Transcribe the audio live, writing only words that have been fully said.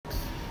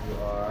You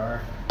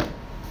are.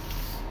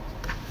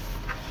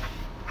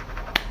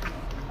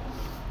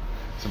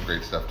 Some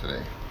great stuff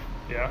today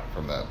Yeah.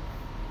 from that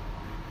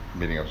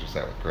meeting I was just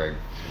at with Greg.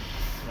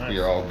 Nice.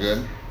 You're all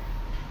good?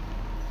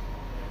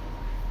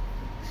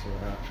 So,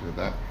 Sure did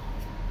that.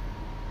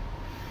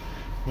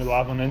 We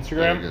live on Very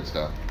Instagram. good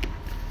stuff.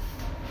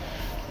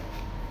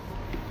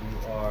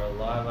 you are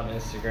live on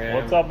Instagram.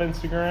 What's up,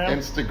 Instagram?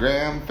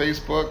 Instagram,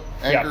 Facebook,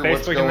 Yeah, Anchor,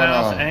 what's Facebook going in the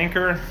house, on?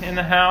 Anchor in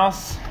the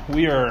house.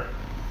 We are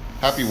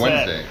Happy set.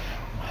 Wednesday.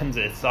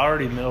 Wednesday. It's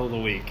already middle of the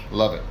week.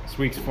 Love it. This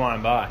week's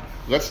flying by.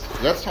 Let's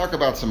talk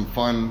about some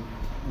fun,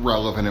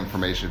 relevant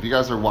information. If you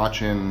guys are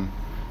watching,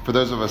 for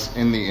those of us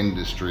in the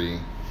industry,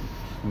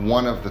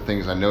 one of the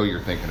things I know you're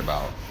thinking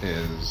about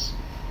is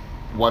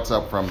what's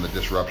up from the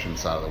disruption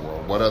side of the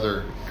world. What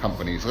other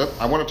companies?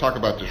 I want to talk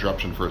about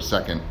disruption for a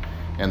second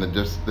and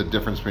the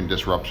difference between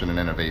disruption and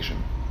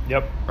innovation,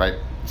 Yep. right?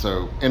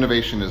 So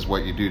innovation is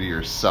what you do to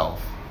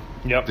yourself.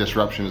 Yep.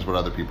 Disruption is what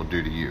other people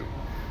do to you.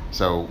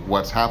 So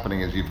what's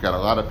happening is you've got a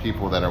lot of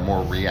people that are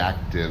more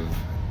reactive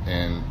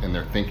in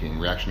their thinking,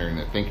 reactionary in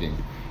their thinking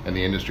in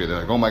the industry.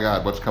 They're like, oh my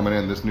God, what's coming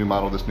in? This new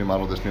model, this new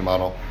model, this new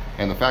model.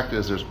 And the fact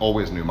is there's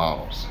always new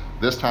models.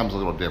 This time's a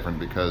little different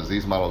because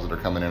these models that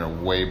are coming in are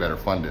way better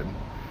funded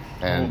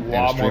and A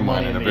lot more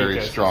money streamlined in a in the very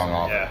ecosystem,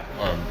 strong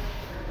yeah.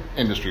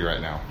 industry right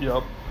now.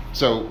 Yep.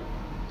 So,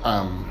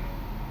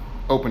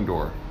 Open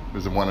Door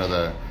is one of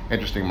the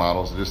interesting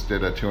models. It just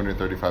did a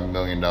 $235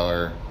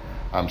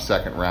 million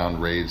second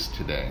round raise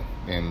today,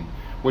 and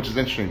which is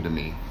interesting to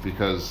me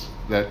because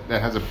that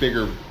has a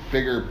bigger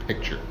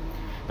picture,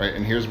 right?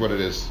 And here's what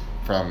it is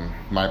from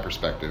my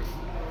perspective: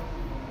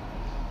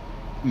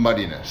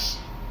 muddiness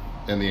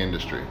in the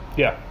industry,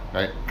 Yeah.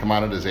 right?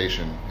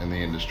 Commoditization in the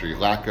industry,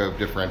 lack of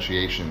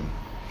differentiation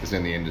is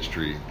in the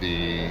industry,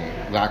 the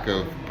lack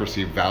of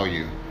perceived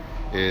value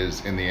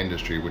is in the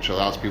industry, which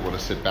allows people to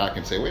sit back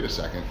and say, wait a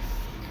second,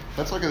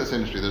 let's look at this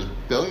industry. There's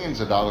billions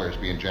of dollars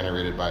being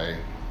generated by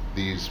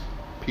these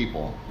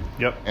people,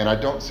 Yep. and I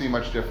don't see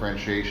much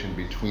differentiation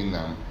between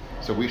them.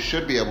 So we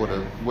should be able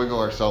to wiggle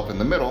ourselves in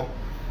the middle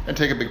and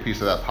take a big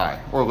piece of that pie,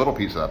 or a little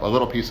piece of that. A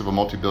little piece of a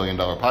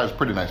multi-billion-dollar pie is a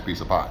pretty nice piece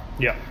of pie.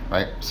 Yeah.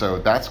 Right? So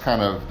that's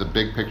kind of the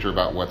big picture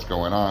about what's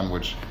going on,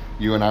 which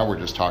you and I were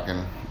just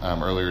talking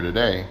earlier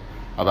today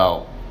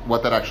about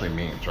what that actually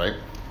means, right?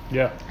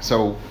 Yeah.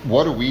 So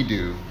what do we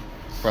do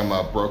from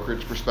a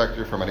brokerage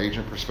perspective, from an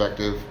agent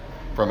perspective,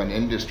 from an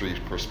industry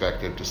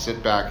perspective to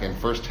sit back and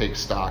first take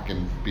stock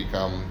and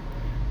become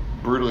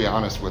brutally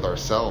honest with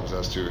ourselves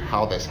as to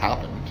how this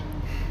happened,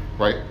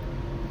 right?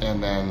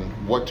 And then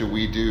what do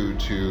we do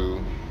to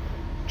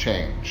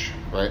change,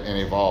 right, and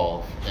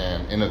evolve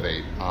and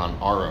innovate on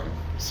our own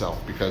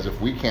self? Because if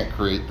we can't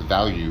create the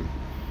value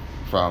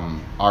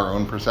from our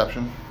own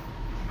perception,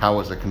 how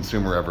is a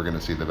consumer ever going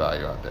to see the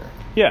value out there?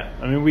 Yeah.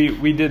 I mean,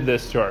 we did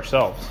this to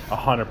ourselves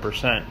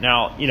 100%.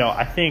 Now,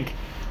 I think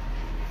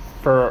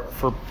for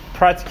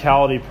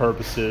practicality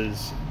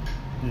purposes,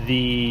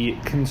 the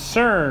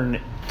concern,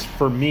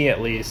 for me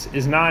at least,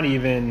 is not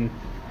even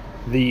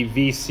the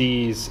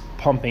VCs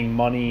pumping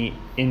money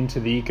into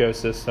the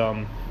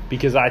ecosystem,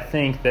 because I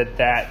think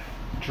that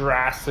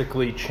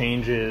drastically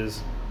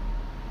changes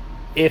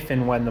if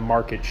and when the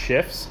market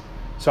shifts.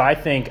 So I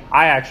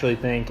actually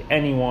think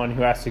anyone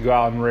who has to go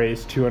out and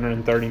raise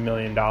 $230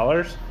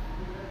 million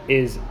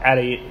is at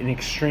an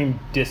extreme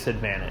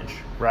disadvantage,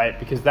 right?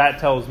 Because that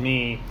tells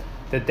me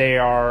that they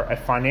are a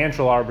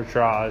financial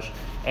arbitrage,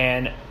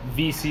 and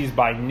VCs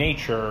by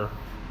nature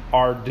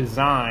are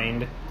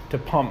designed to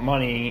pump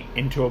money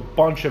into a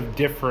bunch of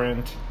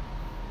different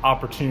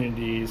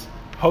opportunities,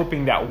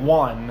 hoping that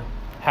one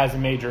has a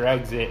major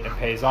exit and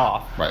pays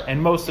off. Right.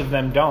 And most of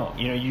them don't.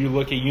 You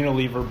look at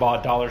Unilever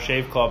bought Dollar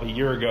Shave Club a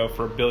year ago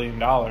for $1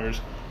 billion,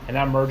 and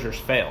that merger's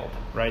failed,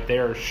 right? They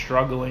are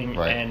struggling,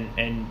 Right.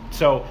 and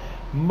so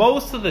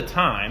most of the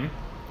time,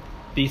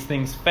 these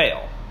things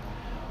fail.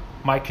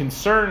 My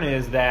concern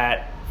is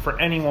that for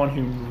anyone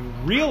who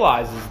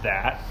realizes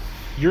that,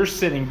 you're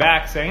sitting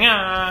back saying,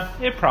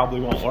 it probably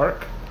won't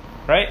work,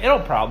 right? It'll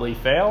probably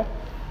fail.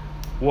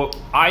 What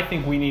I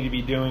think we need to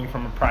be doing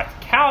from a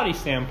practicality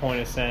standpoint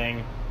is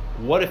saying,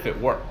 what if it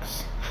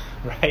works,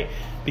 right?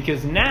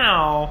 Because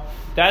now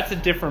that's a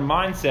different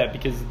mindset,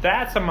 because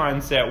that's a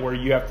mindset where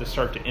you have to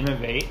start to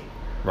innovate,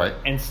 Right.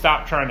 and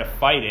stop trying to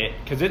fight it,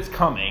 because it's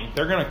coming.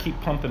 They're going to keep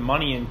pumping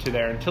money into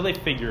there until they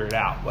figure it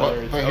out, whether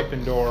it's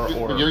Open Door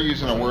or... You're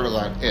using a word a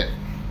lot, it,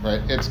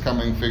 right? It's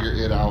coming, figure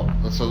it out.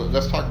 So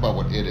let's talk about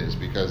what it is,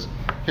 because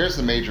here's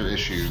the major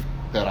issue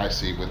that I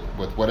see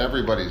with what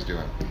everybody's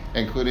doing,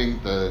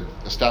 including the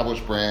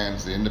established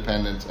brands, the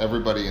independents,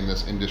 everybody in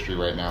this industry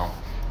right now.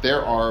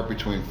 There are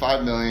between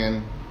 5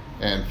 million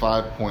and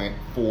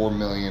 5.4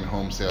 million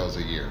home sales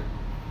a year,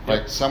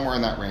 right? Somewhere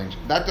in that range.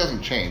 That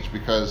doesn't change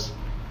because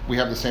we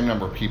have the same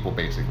number of people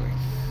basically,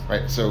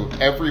 right? So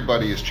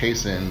everybody is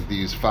chasing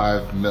these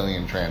 5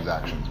 million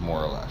transactions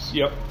more or less.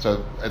 Yep.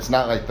 So it's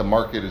not like the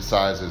market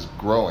size is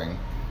growing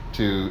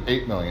to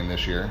 8 million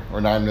this year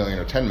or 9 million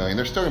or 10 million.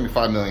 There's still going to be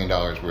 $5 million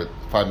worth,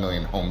 5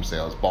 million home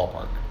sales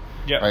ballpark,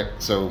 Yeah. Right.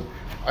 So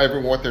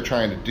what they're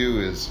trying to do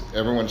is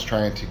everyone's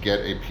trying to get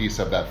a piece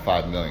of that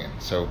 $5 million.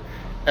 So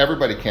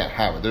everybody can't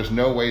have it. There's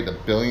no way the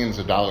billions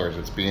of dollars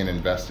that's being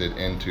invested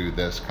into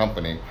this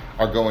company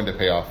are going to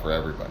pay off for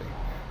everybody.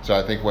 So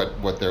I think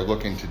what they're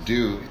looking to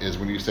do is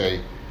when you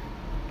say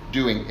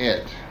doing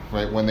it,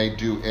 right? When they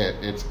do it,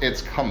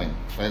 it's coming.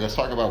 Right? Let's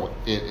talk about what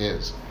it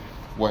is.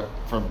 What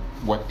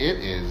it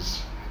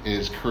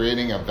is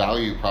creating a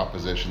value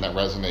proposition that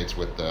resonates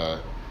with the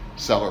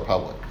seller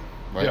public,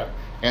 right? Yeah.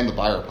 And the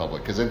buyer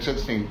public. Because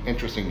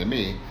interesting to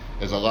me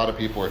is a lot of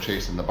people are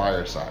chasing the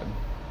buyer side.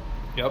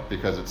 Yep.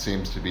 Because it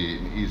seems to be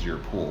an easier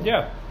pool.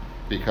 Yeah.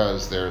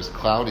 Because there's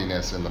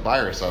cloudiness in the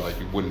buyer side like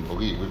you wouldn't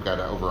believe. We've got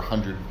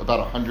about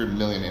 100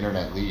 million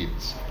internet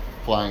leads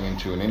flying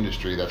into an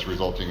industry that's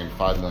resulting in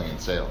 5 million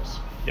sales.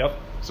 Yep.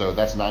 So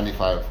that's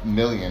 95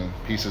 million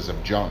pieces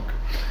of junk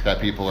that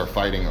people are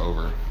fighting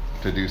over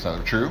to do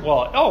something. True?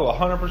 Well,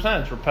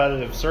 100%. It's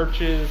repetitive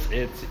searches.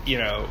 It's,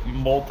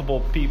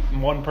 multiple people,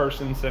 one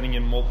person sending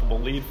in multiple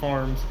lead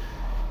forms.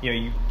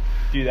 You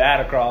do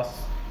that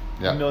across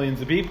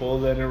millions of people,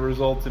 then it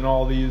results in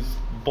all these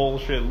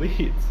bullshit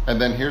leads.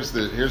 And then here's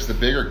the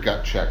bigger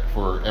gut check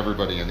for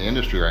everybody in the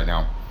industry right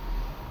now.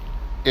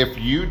 If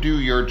you do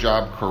your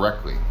job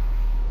correctly,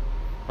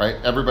 right?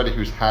 Everybody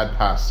who's had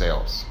past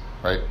sales,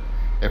 right?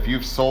 If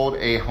you've sold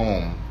a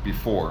home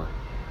before,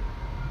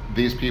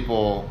 these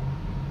people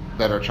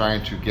that are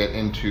trying to get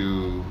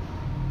into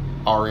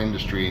our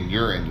industry and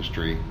your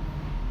industry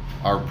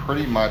are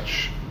pretty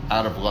much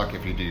out of luck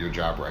if you do your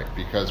job right.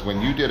 Because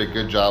when you did a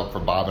good job for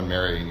Bob and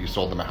Mary and you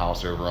sold them a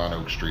house over on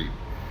Oak Street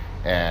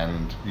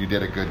and you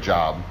did a good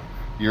job,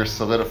 you're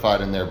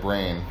solidified in their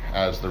brain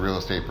as the real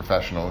estate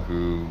professional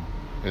who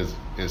is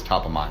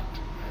top of mind.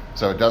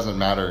 So it doesn't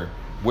matter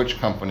which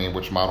company,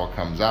 which model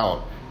comes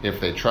out. If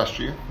they trust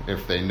you,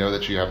 if they know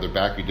that you have their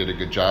back, you did a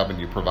good job and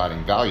you're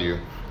providing value,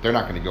 they're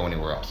not going to go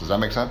anywhere else. Does that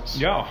make sense?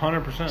 Yeah,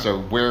 100%.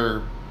 So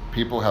where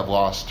people have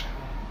lost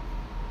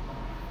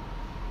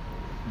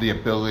the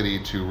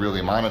ability to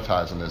really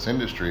monetize in this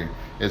industry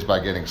is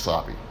by getting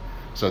sloppy.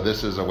 So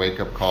this is a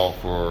wake-up call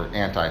for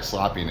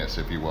anti-sloppiness,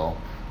 if you will,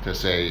 to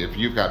say if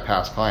you've got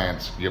past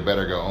clients, you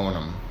better go own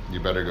them.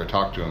 You better go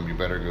talk to them. You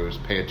better go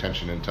pay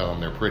attention and tell them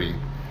they're pretty,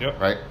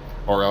 right?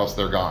 Or else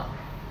they're gone.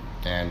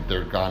 And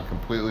they're gone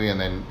completely, and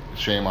then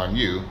shame on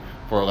you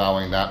for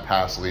allowing that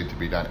past lead to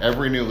be done.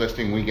 Every new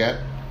listing we get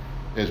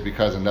is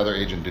because another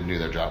agent didn't do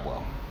their job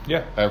well.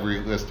 Yeah.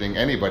 Every listing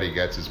anybody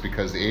gets is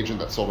because the agent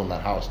that sold them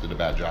that house did a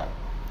bad job.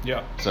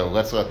 Yeah. So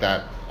let's let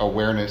that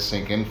awareness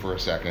sink in for a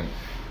second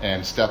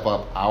and step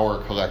up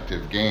our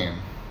collective game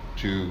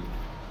to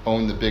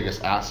own the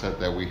biggest asset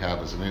that we have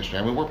as an industry.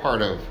 I mean, we're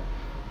part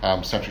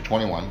of Century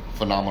 21,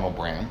 phenomenal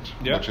brand,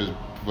 which is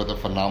with a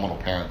phenomenal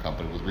parent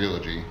company with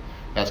Realogy.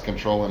 That's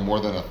controlling more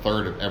than a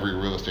third of every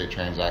real estate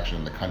transaction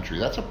in the country.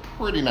 That's a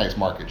pretty nice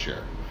market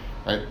share,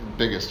 right?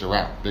 Biggest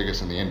around,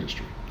 biggest in the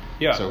industry.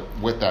 Yeah. So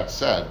with that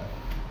said,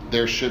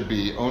 there should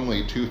be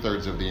only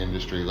 2/3 of the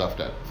industry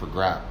left for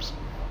grabs.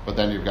 But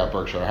then you've got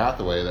Berkshire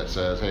Hathaway that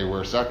says, hey,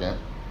 we're second.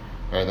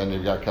 Right? Then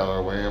you've got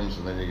Keller Williams,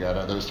 and then you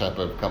got those type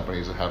of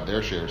companies that have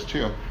their shares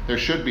too. There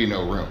should be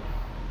no room,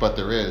 but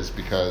there is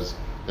because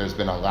there's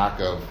been a lack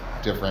of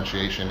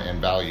differentiation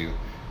and value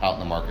out in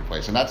the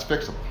marketplace, and that's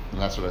fixable.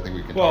 And that's what I think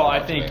we can. Well, talk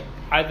about today.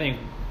 I think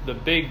the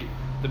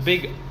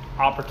big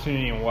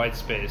opportunity in white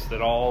space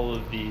that all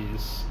of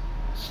these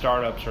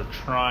startups are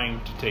trying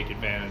to take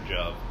advantage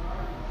of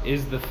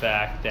is the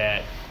fact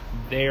that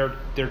they're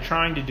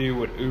trying to do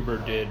what Uber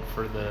did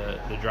for the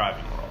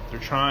driving world. They're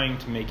trying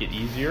to make it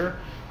easier.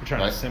 They're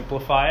trying to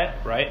simplify it,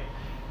 right?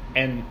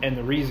 And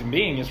the reason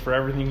being is for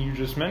everything you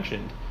just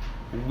mentioned.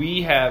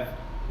 We have,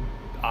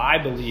 I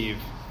believe,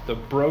 the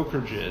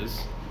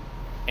brokerages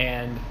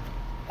and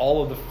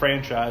all of the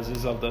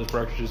franchises of those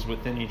brokerages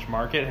within each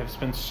market have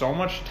spent so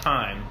much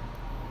time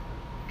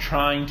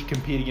trying to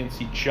compete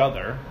against each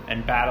other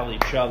and battle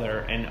each other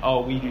and,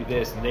 we do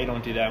this and they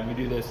don't do that and we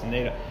do this and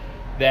they don't,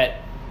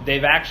 that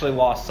they've actually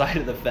lost sight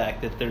of the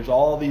fact that there's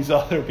all these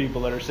other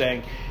people that are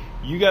saying,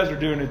 you guys are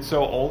doing it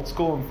so old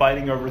school and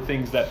fighting over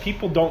things that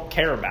people don't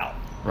care about,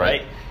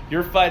 right?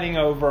 You're fighting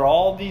over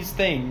all these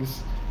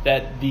things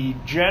that the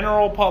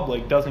general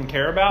public doesn't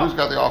care about. Who's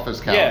got the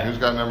office count? Yeah. Who's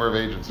got a number of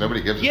agents?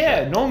 Nobody gives a shit.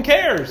 Yeah, no one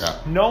cares. Yeah.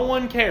 No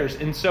one cares.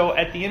 And so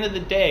at the end of the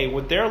day,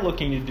 what they're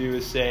looking to do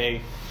is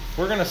say,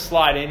 we're going to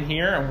slide in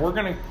here and we're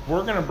going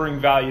to bring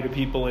value to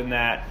people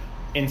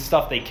in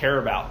stuff they care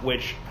about,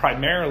 which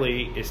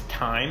primarily is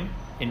time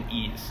and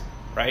ease,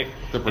 right?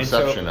 The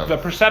perception of it.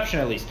 The perception,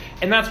 at least.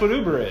 And that's what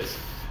Uber is.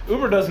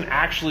 Uber doesn't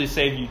actually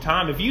save you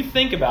time. If you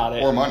think about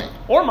it. Or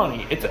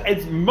money.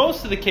 It's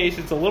most of the case,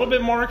 it's a little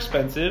bit more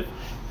expensive,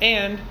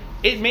 and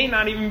it may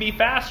not even be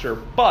faster,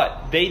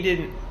 but they did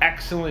an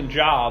excellent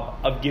job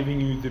of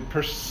giving you the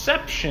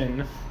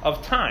perception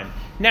of time.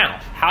 Now,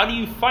 how do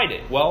you fight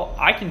it? Well,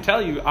 I can tell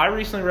you, I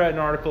recently read an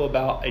article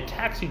about a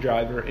taxi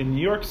driver in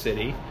New York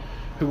City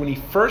who, when he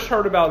first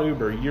heard about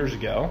Uber years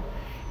ago,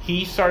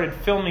 he started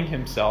filming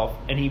himself,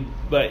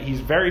 but he's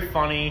very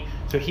funny,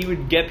 so he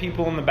would get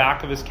people in the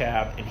back of his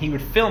cab and he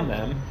would film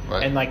them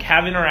and like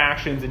have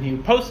interactions, and he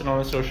would post it on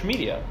his social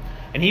media,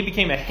 and he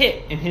became a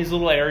hit in his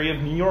little area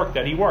of New York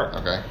that he worked.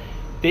 Okay.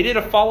 They did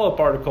a follow-up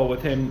article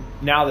with him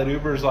now that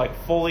Uber's like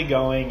fully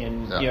going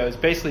and is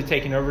basically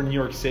taking over New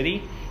York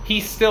City.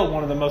 He's still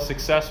one of the most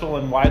successful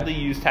and widely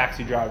used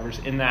taxi drivers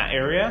in that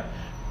area,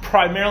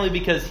 primarily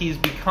because he's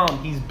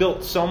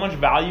built so much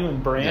value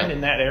and brand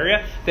in that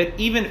area that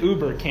even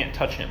Uber can't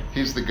touch him.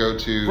 He's the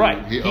go-to.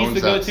 Right. He's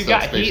the go-to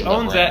guy. He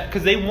owns that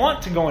because they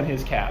want to go in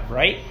his cab,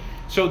 right?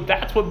 So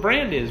that's what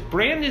brand is.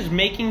 Brand is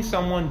making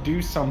someone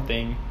do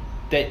something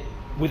that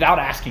without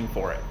asking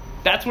for it.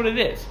 That's what it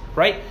is,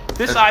 right?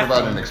 It's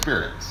providing an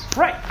experience.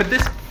 Right, but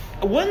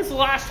when's the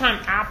last time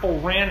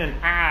Apple ran an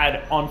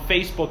ad on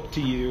Facebook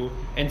to you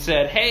and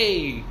said,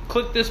 hey,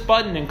 click this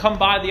button and come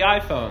buy the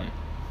iPhone?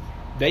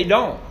 They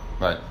don't.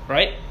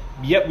 Right?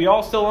 Yet we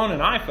all still own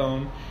an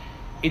iPhone.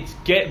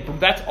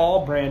 That's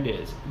all brand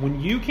is. When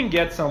you can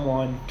get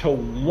someone to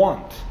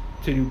want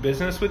to do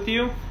business with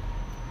you,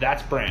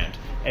 that's brand.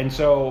 And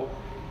so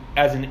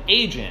as an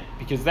agent,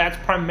 because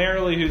that's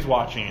primarily who's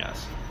watching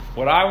us,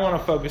 what I want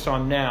to focus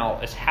on now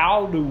is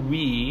how do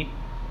we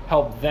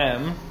help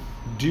them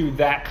do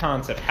that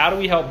concept? How do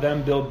we help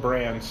them build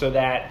brands so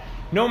that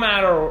no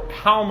matter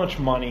how much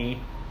money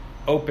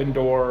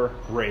Opendoor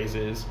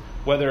raises,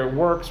 whether it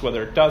works,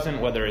 whether it doesn't,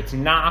 whether it's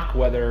Knock,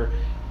 whether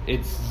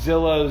it's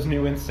Zillow's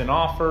new instant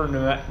offer,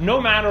 no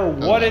matter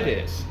what it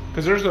is,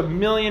 because there's a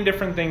million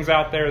different things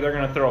out there. They're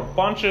going to throw a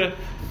bunch of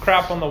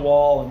crap on the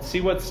wall and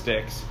see what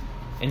sticks,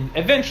 and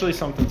eventually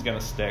something's going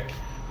to stick.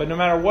 But no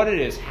matter what it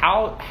is,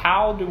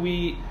 how do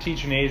we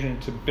teach an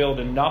agent to build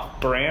enough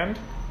brand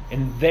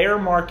in their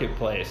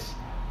marketplace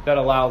that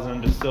allows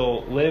them to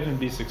still live and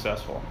be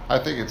successful? I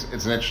think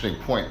it's an interesting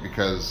point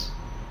because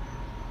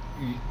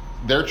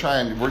they're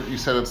trying. You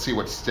said let's see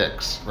what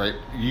sticks, right?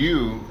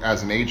 You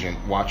as an agent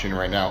watching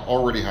right now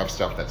already have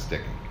stuff that's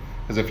sticking,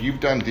 because if you've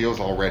done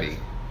deals already,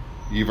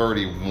 you've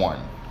already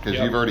won, because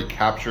you've already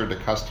captured the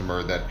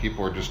customer that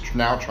people are just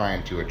now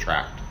trying to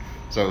attract.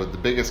 So the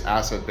biggest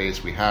asset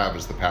base we have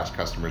is the past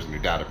customers in your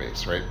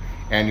database, right?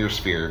 And your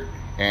sphere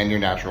and your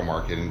natural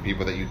market and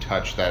people that you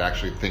touch that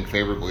actually think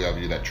favorably of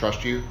you, that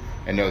trust you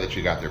and know that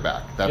you got their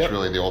back. That's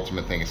really the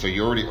ultimate thing. So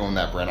you already own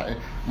that brand.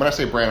 When I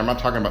say brand, I'm not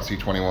talking about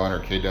C21 or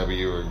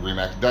KW or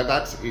Remax.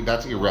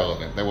 That's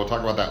irrelevant. We'll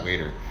talk about that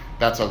later.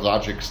 That's a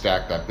logic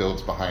stack that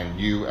builds behind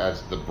you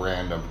as the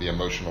brand of the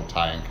emotional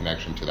tie and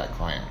connection to that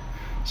client.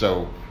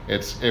 So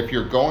if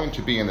you're going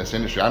to be in this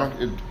industry,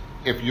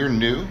 if you're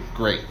new,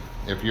 great.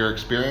 If you're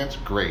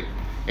experienced, great.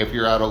 If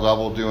you're at a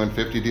level doing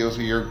 50 deals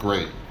a year,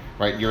 great,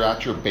 right? You're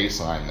at your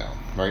baseline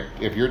though, right?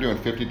 If you're doing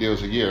 50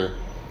 deals a year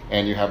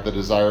and you have the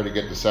desire to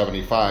get to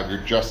 75, you're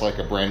just like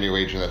a brand new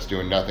agent that's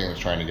doing nothing, that's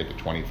trying to get to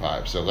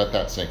 25. So let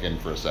that sink in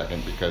for a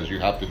second, because you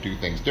have to do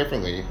things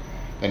differently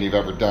than you've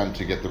ever done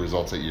to get the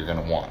results that you're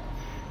going to want,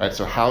 right?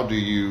 So how do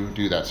you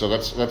do that? So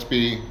let's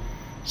be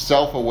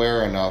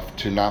self-aware enough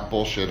to not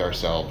bullshit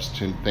ourselves,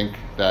 to think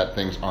that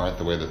things aren't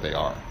the way that they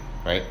are,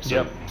 right?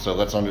 So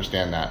let's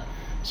understand that.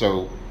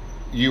 So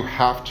you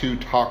have to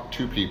talk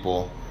to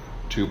people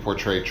to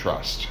portray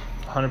trust.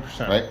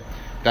 100%. Right?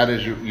 That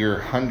is your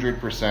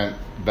 100%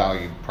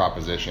 value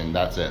proposition.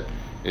 That's it.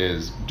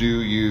 Is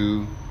do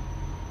you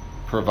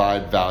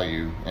provide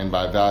value? And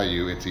by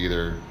value, it's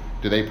either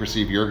do they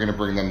perceive you're going to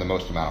bring them the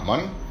most amount of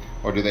money,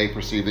 or do they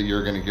perceive that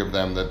you're going to give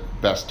them the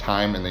best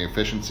time and the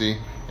efficiency,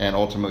 and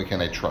ultimately can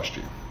they trust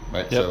you?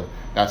 Right? So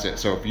that's it.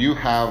 So if you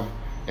have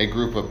a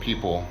group of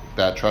people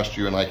that trust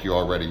you and like you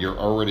already, you're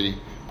already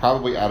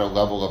probably at a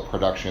level of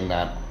production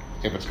that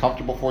if it's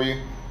comfortable for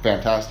you,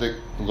 fantastic.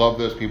 Love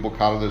those people,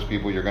 coddle those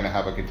people. You're going to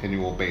have a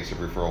continual base of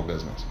referral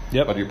business.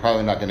 But you're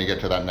probably not going to get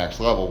to that next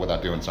level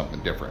without doing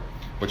something different,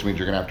 which means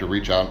you're going to have to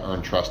reach out and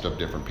earn trust of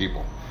different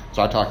people.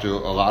 So I talk to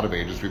a lot of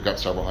agents. We've got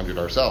several hundred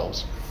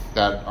ourselves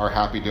that are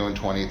happy doing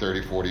 20,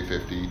 30, 40,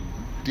 50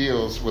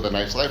 deals with a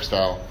nice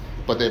lifestyle,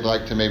 but they'd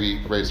like to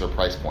maybe raise their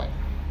price point.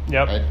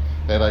 Right?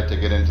 They'd like to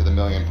get into the $1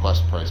 million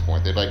plus price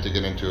point. They'd like to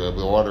get into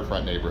the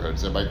waterfront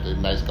neighborhoods. They'd like to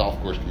nice golf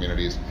course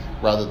communities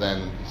rather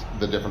than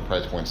the different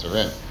price points they're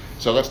in.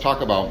 So let's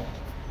talk about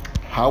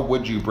how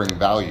would you bring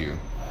value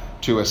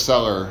to a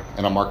seller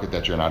in a market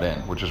that you're not in,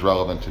 which is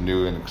relevant to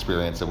new and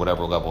experience at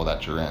whatever level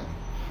that you're in.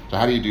 So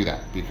how do you do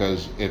that?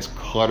 Because it's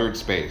cluttered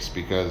space.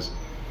 Because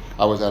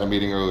I was at a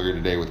meeting earlier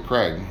today with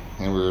Craig,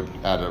 and we were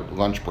at a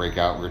lunch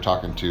breakout. We were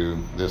talking to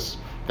this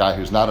guy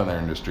who's not in our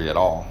industry at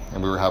all,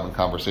 and we were having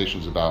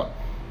conversations about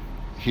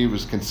he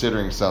was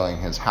considering selling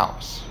his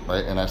house,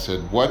 right? And I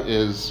said, what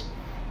is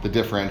the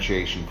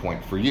differentiation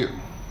point for you,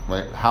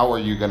 right? How are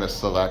you going to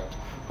select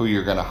who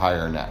you're going to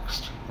hire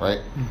next, right?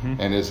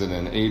 And is it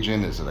an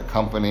agent? Is it a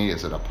company?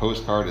 Is it a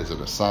postcard? Is it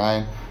a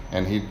sign?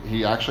 And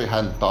he actually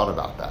hadn't thought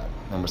about that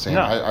and was saying,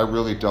 I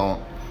really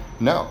don't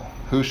know.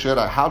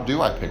 How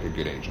do I pick a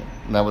good agent?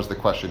 And that was the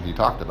question he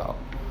talked about.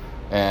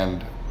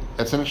 And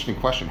it's an interesting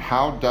question.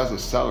 How does a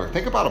seller,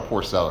 think about a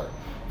poor seller.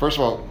 First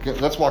of all,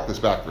 let's walk this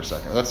back for a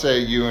second. Let's say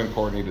you and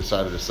Courtney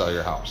decided to sell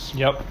your house.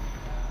 Yep.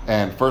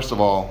 And first of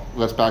all,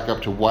 let's back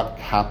up to what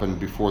happened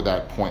before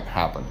that point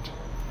happened.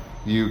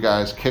 You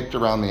guys kicked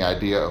around the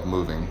idea of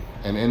moving,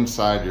 and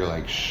inside you're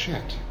like,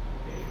 shit,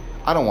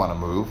 I don't want to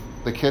move.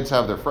 The kids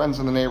have their friends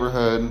in the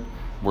neighborhood.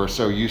 We're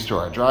so used to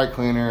our dry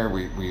cleaner.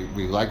 We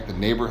like the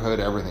neighborhood.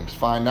 Everything's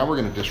fine. Now we're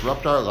going to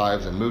disrupt our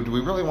lives and move. Do we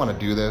really want to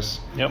do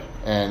this? Yep.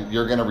 And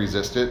you're going to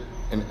resist it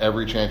in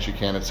every chance you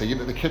can and say,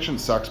 the kitchen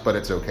sucks, but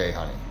it's okay,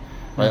 honey.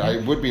 Right?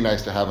 It would be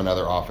nice to have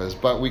another office,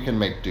 but we can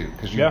make do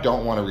because you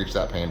don't want to reach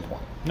that pain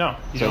point. No,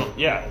 you don't.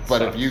 Yeah.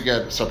 But if you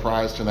get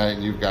surprised tonight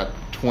and you've got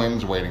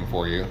twins waiting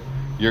for you,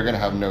 you're going to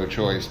have no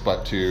choice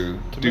but to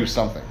do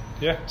something.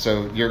 Yeah.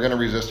 So you're going to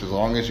resist as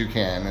long as you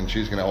can, and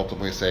she's going to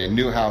ultimately say,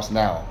 new house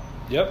now.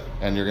 Yep.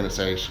 And you're going to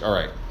say, all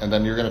right. And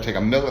then you're going to take a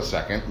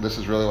millisecond. This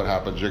is really what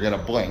happens. You're going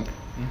to blink,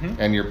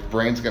 and your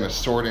brain's going to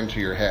sort into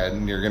your head,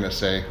 and you're going to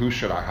say, who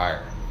should I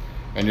hire?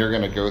 And you're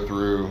going to go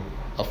through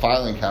a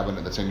filing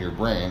cabinet that's in your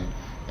brain,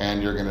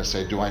 and you're going to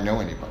say, do I know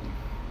anybody?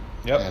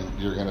 Yep.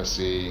 And you're going to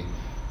see,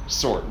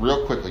 sort.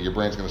 Real quickly, your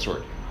brain's going to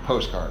sort.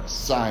 Postcards,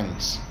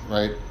 signs,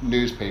 right?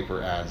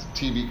 Newspaper ads,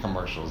 TV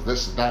commercials,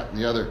 this, that, and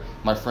the other.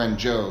 My friend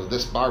Joe,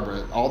 this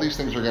Barbara. All these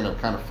things are going to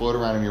kind of float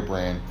around in your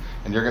brain,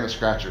 and you're going to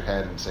scratch your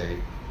head and say,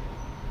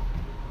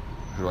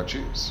 who do I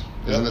choose?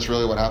 Isn't this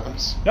really what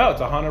happens? No,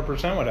 it's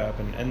 100% what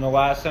happened. And the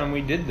last time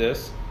we did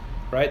this,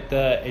 right,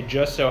 it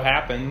just so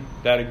happened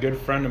that a good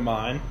friend of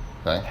mine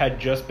had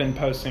just been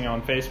posting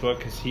on Facebook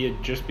because he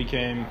had just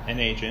became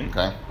an agent,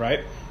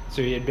 right?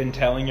 So he had been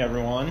telling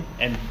everyone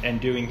and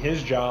doing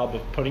his job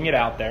of putting it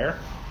out there.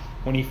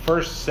 When he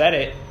first said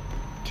it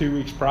 2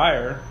 weeks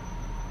prior,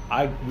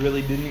 I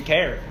really didn't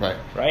care.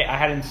 Right? I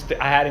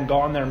hadn't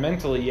gone there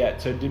mentally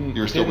yet, so it didn't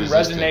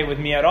resonate with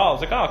me at all. I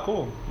was like, oh,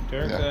 cool.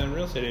 Derek's a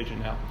real estate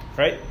agent now.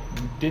 Right?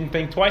 Didn't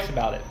think twice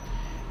about it.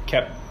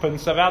 Kept putting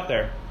stuff out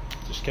there.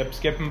 Just kept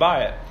skipping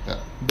by it. Yeah.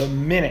 The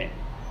minute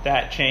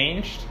that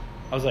changed,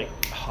 I was like,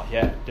 oh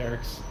yeah,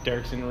 Derek's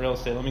in real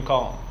estate. Let me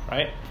call him.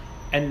 Right?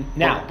 And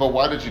now, but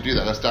why did you do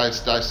that? Let's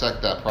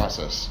dissect that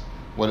process.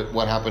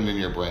 What happened in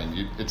your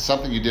brain? It's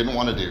something you didn't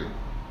want to do.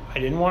 I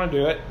didn't want to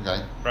do it.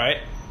 Okay. Right?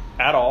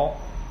 At all.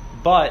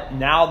 But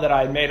now that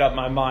I made up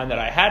my mind that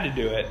I had to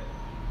do it,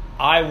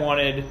 I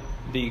wanted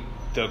the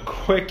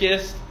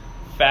quickest,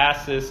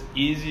 fastest,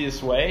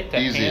 easiest way to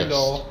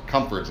handle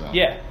comfort zone.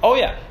 Yeah. Oh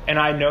yeah. And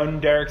I've known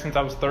Derek since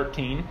I was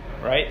 13.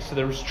 Right? So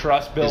there was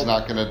trust built. He's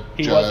not going to.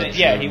 He wasn't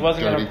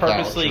going to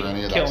purposely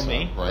kill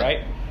me.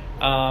 Right?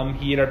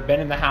 He had been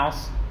in the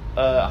house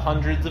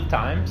hundreds of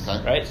times,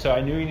 right? So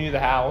I knew he knew the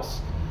house.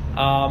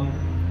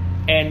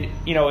 And,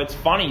 it's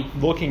funny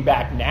looking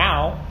back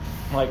now,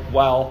 like,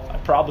 well, I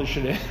probably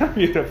should have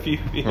interviewed a few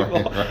people.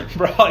 Right.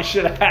 Probably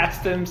should have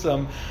asked him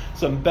some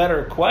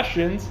better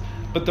questions.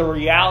 But the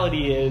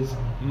reality is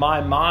my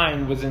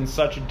mind was in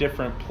such a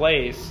different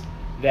place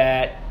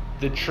that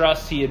the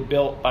trust he had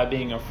built by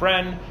being a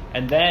friend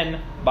and then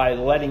by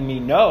letting me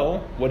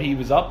know what he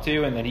was up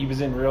to and that he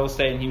was in real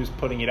estate and he was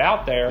putting it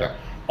out there,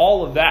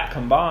 all of that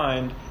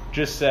combined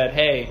just said,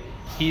 hey,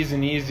 he's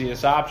an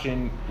easiest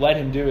option. Let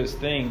him do his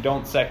thing.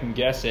 Don't second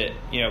guess it,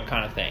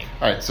 kind of thing.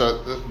 All right,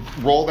 so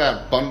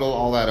bundle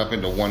all that up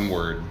into one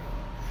word,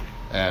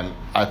 and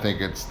I think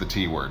it's the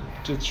T word.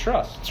 It's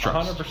trust. It's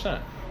trust.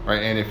 100%.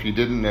 Right, and if you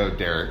didn't know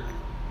Derek,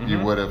 you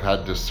would have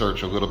had to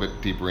search a little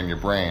bit deeper in your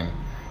brain,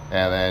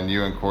 and then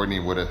you and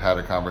Courtney would have had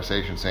a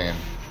conversation saying,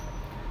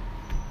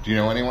 do you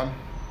know anyone?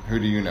 Who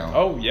do you know?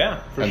 Oh,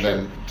 yeah, for sure. And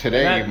then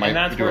today you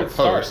might do a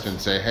post and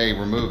say, hey,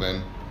 we're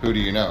moving. Who do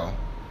you know?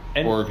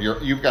 Or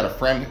if you've got a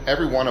friend,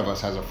 every one of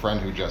us has a friend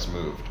who just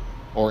moved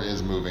or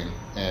is moving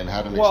and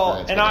had an experience.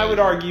 Well, and I would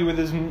argue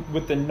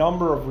with the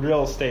number of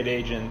real estate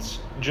agents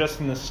just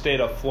in the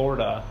state of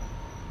Florida,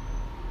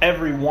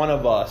 every one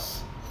of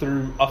us,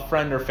 through a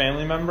friend or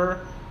family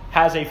member,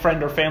 has a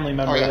friend or family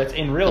member that's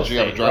in real estate. You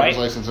have a driver's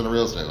license and a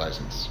real estate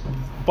license.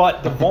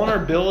 But the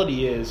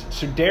vulnerability is,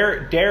 so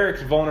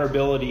Derek's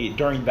vulnerability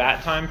during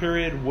that time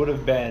period would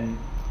have been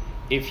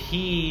if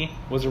he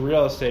was a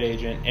real estate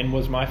agent and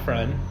was my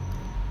friend,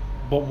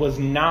 but was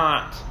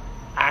not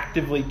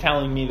actively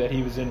telling me that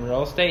he was in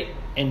real estate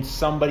and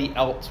somebody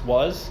else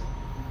was,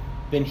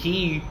 then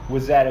he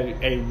was at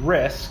a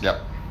risk,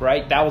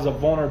 right? That was a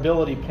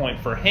vulnerability point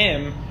for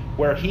him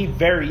where he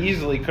very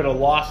easily could have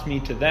lost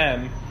me to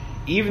them.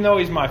 Even though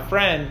he's my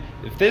friend,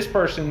 if this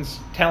person's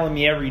telling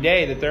me every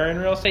day that they're in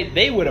real estate,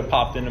 they would have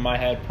popped into my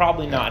head,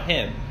 probably not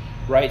him,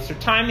 right? So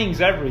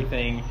timing's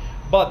everything,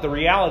 but the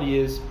reality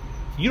is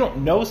you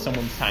don't know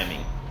someone's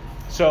timing.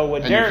 So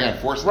what Derek, you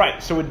can't force it.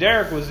 Right? So what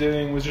Derek was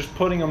doing was just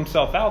putting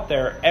himself out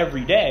there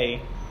every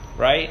day,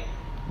 right?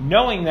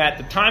 Knowing that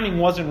the timing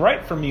wasn't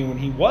right for me when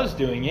he was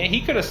doing it.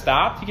 He could have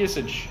stopped. He could have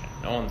said, "Shh,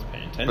 no one's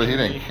paying attention." But he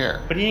didn't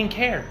care. But he didn't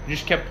care. He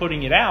just kept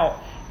putting it out,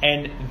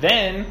 and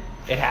then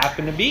it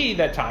happened to be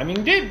that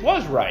timing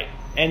was right.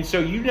 And so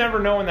you never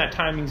know when that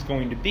timing's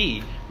going to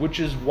be, which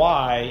is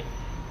why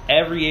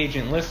every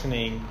agent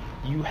listening,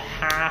 you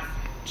have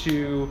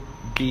to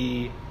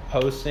be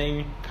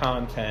posting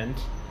content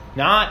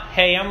Not,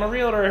 hey, I'm a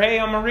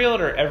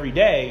realtor every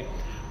day,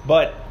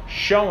 but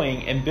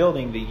showing and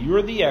building that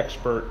you're the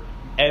expert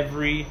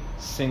every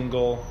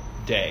single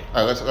day.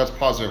 All right, let's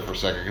pause there for a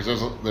second, because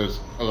there's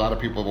a lot of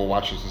people who will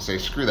watch this and say,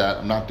 screw that,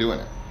 I'm not doing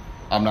it.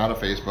 I'm not a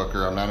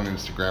Facebooker, I'm not an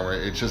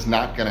Instagrammer, it's just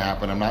not going to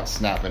happen. I'm not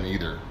snapping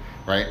either,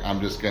 right? I'm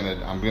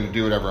going to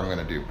do whatever I'm going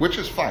to do, which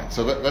is fine.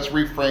 So let's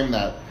reframe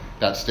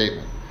that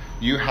statement.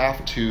 You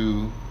have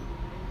to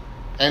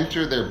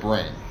enter their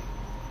brain,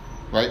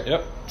 right?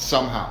 Yep.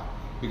 Somehow.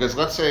 Because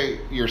let's say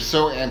you're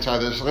so anti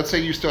this, let's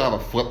say you still have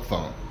a flip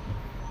phone,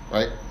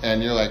 right?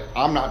 And you're like,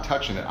 I'm not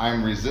touching it.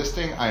 I'm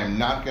resisting. I am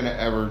not going to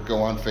ever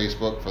go on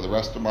Facebook for the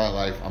rest of my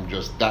life. I'm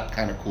just that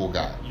kind of cool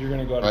guy. You're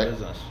going to go out of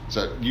business.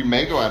 So you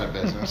may go out of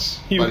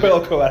business. You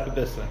will go out of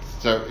business.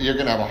 So you're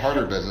going to have a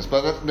harder business,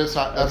 but that's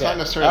not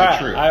necessarily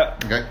right.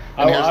 true. Okay.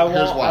 And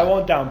here's why. I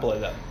won't downplay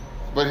that.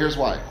 But here's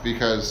why.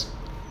 Because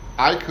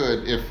I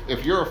could,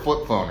 if you're a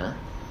flip phoner,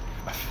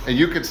 and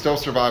you could still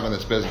survive in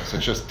this business.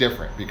 It's just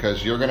different,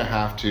 because you're going to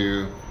have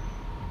to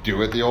do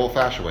it the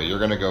old-fashioned way. You're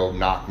going to go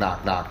knock,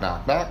 knock, knock,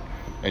 knock, knock,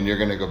 and you're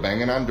going to go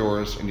banging on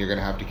doors, and you're going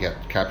to have to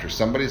capture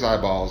somebody's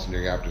eyeballs, and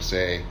you're going to have to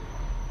say,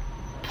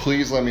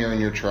 please let me earn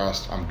your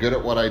trust. I'm good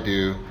at what I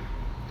do.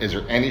 Is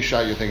there any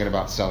shot you're thinking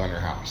about selling your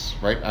house,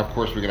 right? Of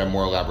course, we're going to have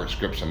more elaborate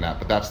scripts than that,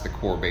 but that's the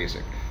core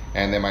basic.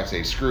 And they might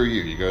say, screw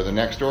you. You go to the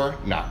next door,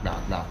 knock,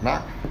 knock, knock,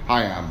 knock.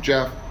 Hi, I'm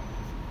Jeff.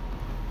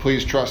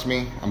 Please trust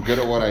me. I'm good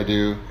at what I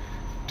do.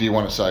 Do you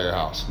want to sell your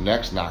house?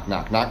 Next, knock,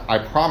 knock, knock. I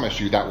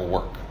promise you that will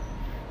work.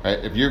 Right?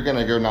 If you're going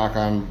to go knock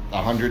on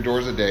 100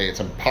 doors a day,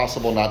 it's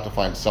impossible not to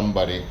find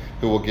somebody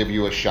who will give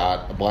you a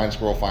shot. A blind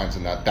squirrel finds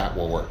in that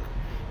will work.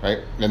 Right?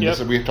 And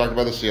we talked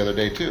about this the other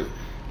day too.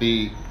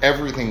 The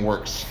everything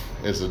works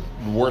is the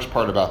worst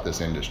part about this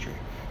industry.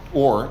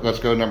 Or let's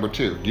go number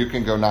 2. You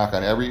can go knock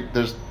on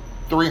there's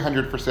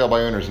 300 for sale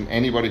by owners, and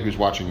anybody who's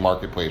watching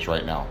Marketplace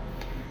right now.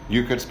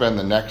 You could spend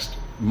the next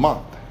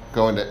month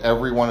going to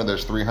every one of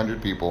those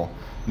 300 people,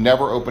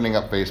 never opening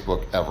up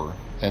Facebook ever,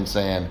 and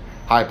saying,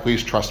 hi,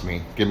 please trust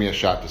me, give me a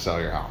shot to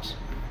sell your house,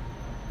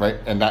 right?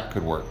 And that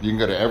could work. You can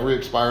go to every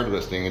expired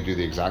listing and do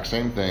the exact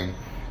same thing,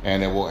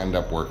 and it will end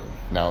up working.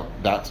 Now,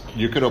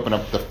 you could open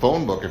up the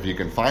phone book if you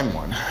can find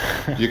one.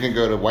 You can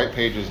go to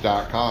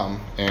whitepages.com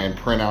and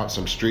print out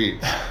some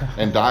streets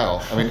and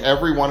dial. I mean,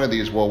 every one of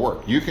these will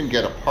work. You can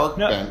get a park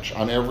bench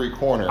on every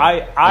corner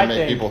and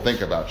make people think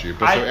about you.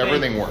 But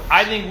everything works.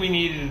 I think we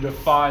need to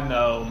define,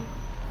 though,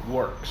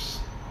 works,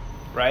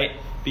 right?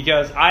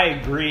 Because I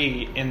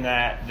agree in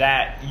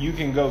that you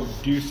can go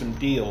do some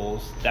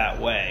deals that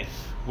way.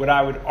 What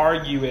I would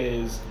argue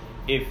is,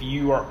 if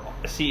you are,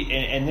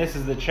 and this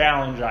is the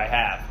challenge I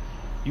have,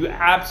 you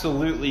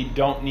absolutely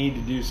don't need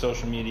to do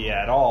social media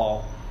at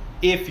all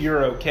if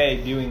you're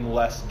okay doing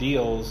less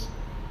deals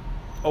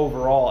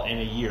overall in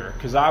a year.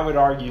 Because I would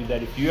argue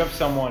that if you have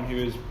someone who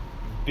is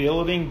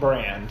building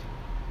brand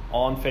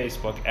on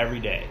Facebook every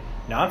day,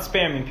 not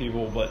spamming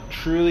people, but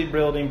truly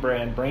building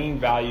brand, bringing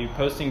value,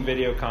 posting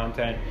video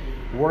content,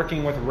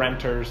 working with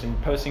renters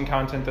and posting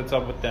content that's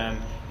up with them,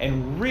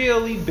 and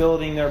really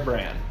building their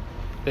brand,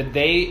 that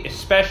they,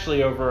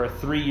 especially over a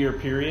 3-year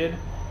period,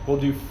 will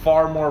do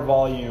far more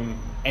volume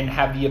and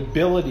have the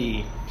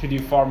ability to do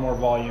far more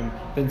volume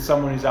than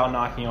someone who's out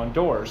knocking on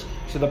doors.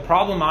 So the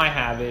problem I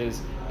have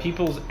is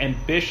people's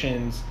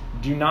ambitions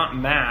do not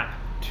map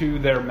to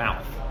their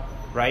mouth,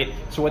 right?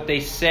 So what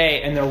they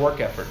say, and their work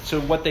effort. So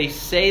what they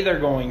say they're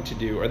going to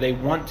do or they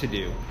want to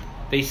do,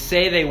 they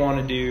say they want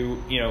to do,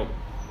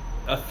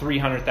 a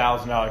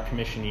 $300,000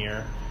 commission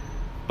year,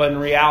 but in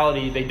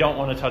reality, they don't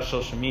want to touch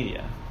social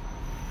media.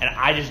 And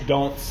I just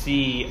don't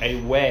see a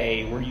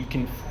way where you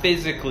can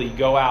physically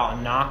go out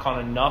and knock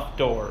on enough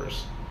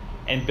doors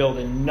and build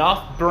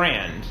enough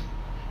brand.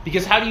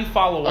 Because how do you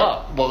follow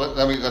up? Well,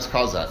 let's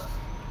cause that.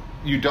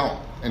 You don't.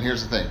 And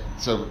here's the thing.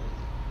 So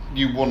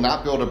you will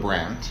not build a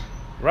brand.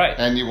 Right.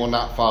 And you will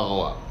not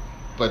follow up.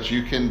 But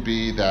you can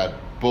be that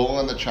bull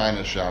in the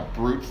china shop,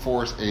 brute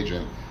force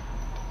agent.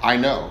 I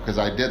know, because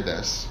I did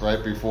this,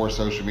 right, before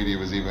social media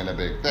was even a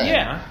big thing.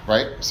 Yeah.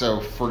 Right?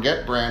 So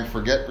forget brand,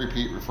 forget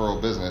repeat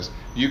referral business.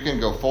 You can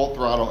go full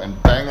throttle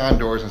and bang on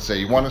doors and say,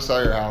 you want to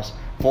sell your house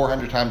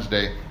 400 times a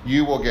day,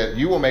 you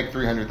will make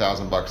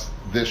 $300,000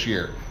 this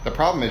year. The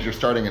problem is you're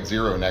starting at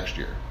 0 next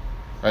year,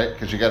 right?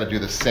 Because you got to do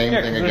the same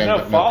thing again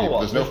with no people.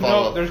 There's no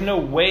follow-up. There's no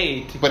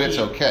way to But it's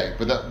okay.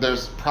 But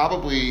there's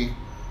probably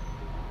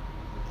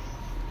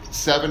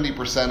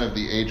 70% of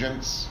the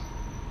agents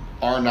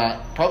are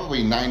not,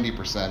 probably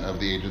 90% of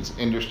the agents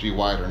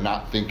industry-wide are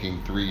not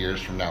thinking 3 years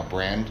from now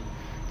brand.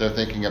 They're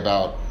thinking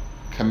about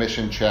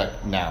commission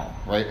check now,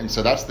 right? And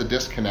so that's the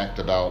disconnect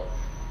about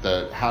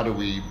how do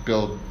we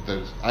build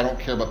I don't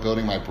care about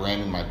building my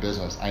brand in my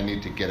business. I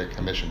need to get a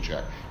commission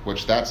check,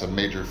 which that's a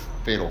major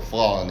fatal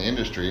flaw in the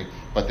industry.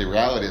 But the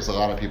reality is a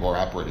lot of people are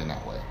operating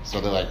that way.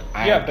 So they're like,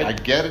 I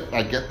get it,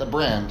 I get the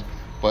brand,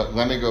 but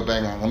let me go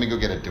let me go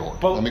get a door.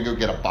 Let me go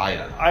get a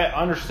buyer. I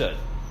understood.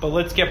 But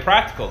let's get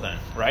practical then,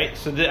 right?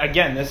 So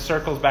again, this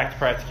circles back to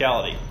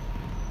practicality.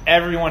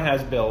 Everyone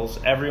has bills.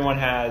 Everyone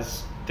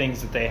has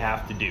things that they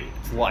have to do.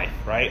 It's life,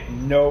 right?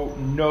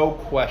 No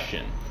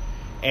question.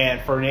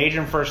 And for an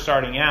agent first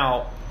starting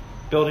out,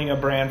 building a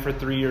brand for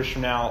 3 years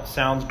from now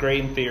sounds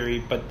great in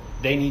theory, but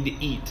they need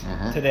to eat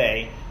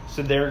today,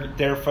 so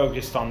they're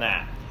focused on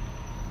that.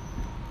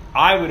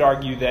 I would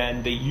argue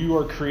then that you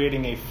are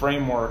creating a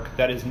framework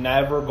that is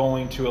never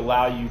going to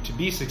allow you to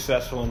be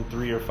successful in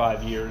 3 or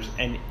 5 years,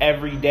 and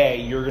every day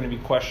you're going to be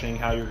questioning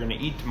how you're going to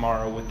eat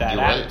tomorrow with that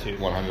attitude.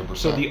 Right, 100%.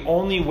 So the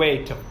only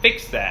way to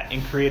fix that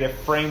and create a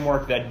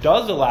framework that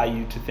does allow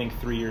you to think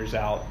 3 years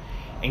out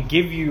and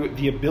give you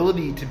the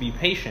ability to be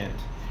patient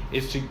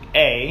is to,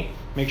 A,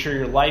 make sure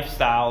your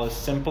lifestyle is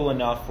simple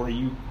enough where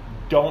you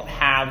don't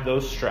have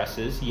those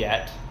stresses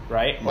yet,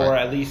 right? Or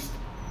at least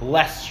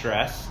less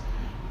stress.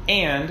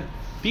 And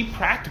be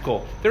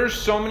practical. There are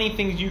so many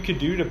things you could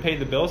do to pay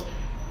the bills.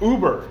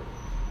 Uber.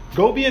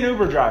 Go be an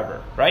Uber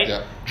driver, right?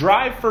 Yeah.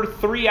 Drive for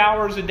 3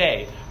 hours a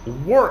day.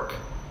 Work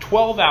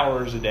 12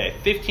 hours a day,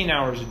 15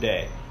 hours a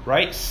day,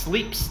 right?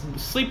 Sleep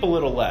a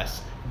little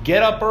less.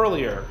 Get up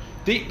earlier.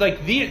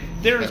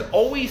 There's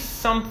always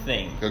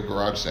something. Go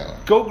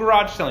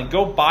garage selling.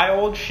 Go buy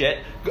old shit.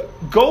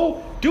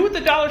 Go do what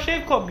the Dollar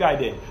Shave Club guy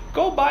did.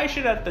 Go buy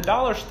shit at the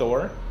dollar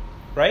store.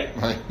 Right?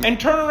 And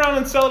turn around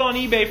and sell it on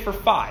eBay for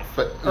 $4.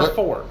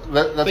 Let's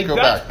go back, though.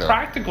 That's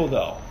practical,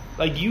 though.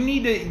 Like, you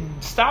need to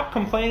stop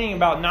complaining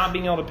about not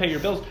being able to pay your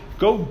bills.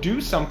 Go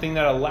do something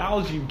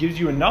that gives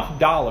you enough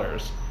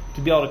dollars to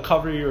be able to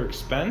cover your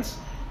expense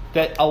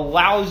that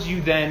allows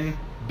you then,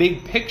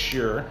 big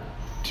picture,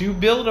 to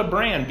build a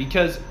brand,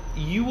 because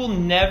you will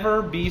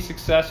never be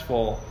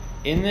successful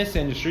in this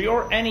industry,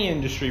 or any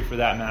industry for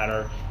that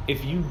matter,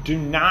 if you do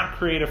not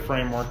create a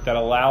framework that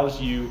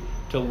allows you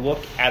to look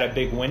at a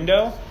big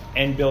window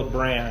and build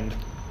brand,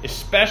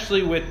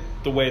 especially with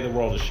the way the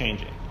world is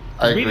changing.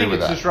 I agree we think with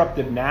it's that.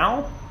 disruptive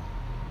now.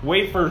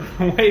 Wait for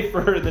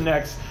the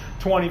next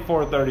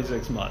 24,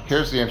 36 months.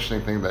 Here's the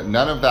interesting thing, that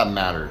none of that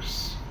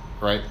matters,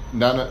 right?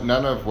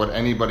 None of what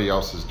anybody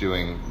else is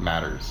doing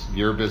matters.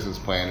 Your business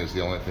plan is the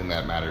only thing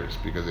that matters,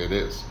 because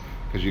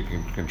you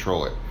can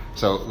control it.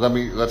 So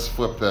let's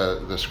flip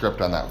the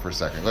script on that for a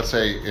second. Let's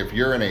say if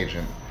you're an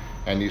agent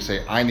and you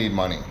say, I need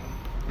money,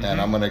 and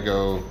I'm going to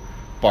go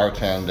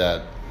bartend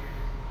at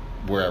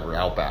wherever,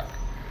 Outback,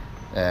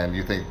 and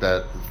you think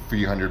that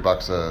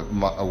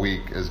 $300 a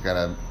week is going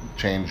to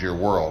change your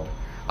world,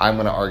 I'm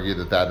going to argue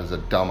that is a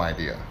dumb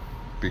idea,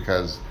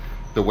 because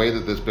the way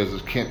that this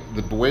business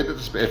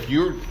if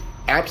you're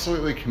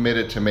absolutely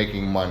committed to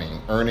making money,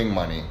 earning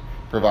money,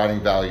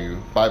 providing value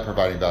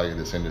to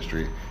this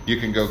industry, you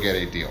can go get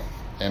a deal.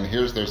 And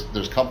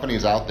there's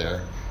companies out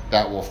there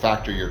that will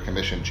factor your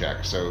commission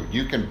check, so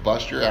you can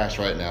bust your ass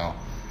right now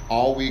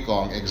all week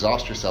long,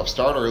 exhaust yourself,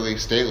 start early,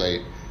 stay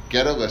late,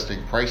 get a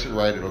listing, price it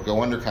right, it'll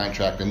go under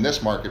contract in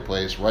this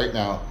marketplace right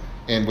now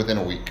and within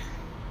a week,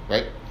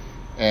 right?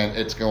 And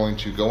it's going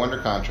to go under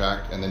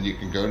contract, and then you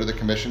can go to the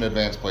commission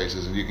advance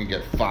places and you can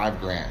get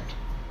 $5,000,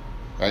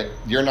 right?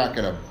 You're not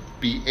going to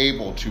be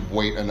able to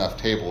wait enough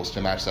tables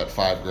to match that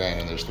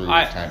 $5,000 in this 3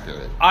 week time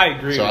period. I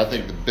agree. So I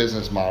think the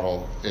business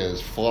model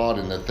is flawed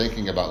in the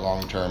thinking about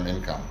long-term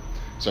income.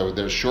 So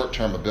there's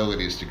short-term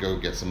abilities to go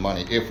get some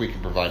money if we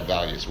can provide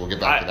value. So we'll get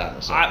back to that in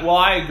a second.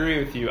 I agree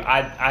with you.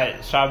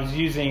 So I was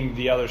using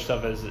the other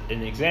stuff as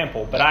an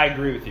example, but I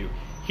agree with you.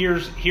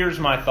 Here's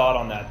my thought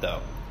on that,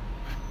 though.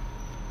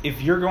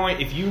 If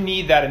you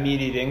need that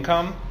immediate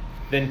income,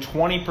 then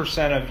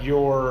 20% of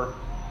your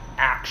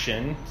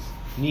actions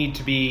need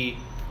to be,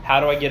 how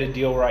do I get a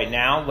deal right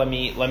now? Let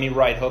me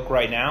right hook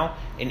right now.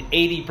 And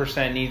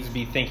 80% needs to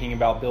be thinking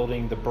about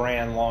building the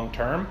brand long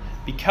term,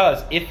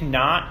 because if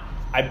not,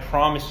 I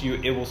promise you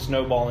it will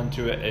snowball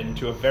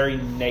into a very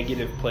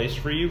negative place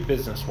for you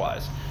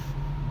business-wise.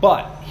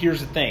 But here's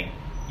the thing.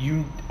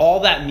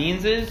 All that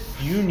means is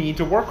you need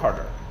to work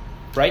harder,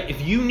 right? If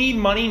you need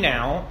money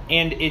now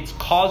and it's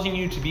causing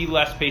you to be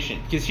less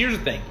patient, because here's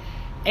the thing.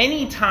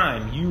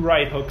 Anytime you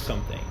right hook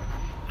something,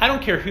 I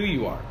don't care who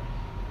you are.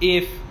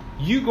 If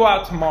you go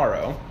out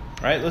tomorrow,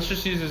 right? Let's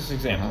just use this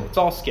example. It's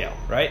all scale,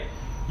 right?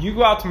 You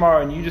go out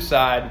tomorrow and you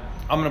decide,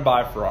 I'm going to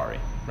buy a Ferrari.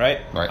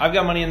 Right? I've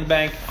got money in the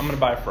bank. I'm going to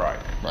buy a Ferrari.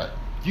 Right.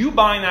 You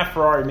buying that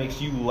Ferrari makes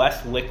you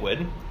less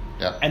liquid.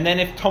 Yeah. And then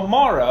if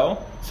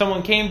tomorrow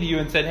someone came to you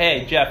and said,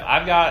 hey, Jeff,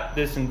 I've got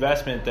this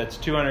investment that's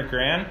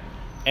 $200,000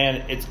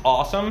 and it's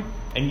awesome,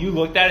 and you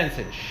looked at it and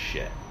said,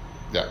 shit,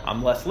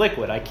 I'm less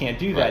liquid. I can't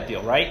do that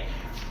deal, right?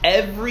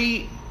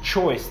 Every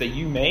choice that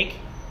you make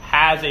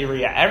has a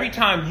reaction. Every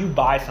time you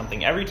buy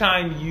something, every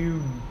time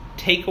you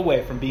take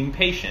away from being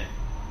patient,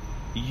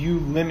 you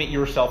limit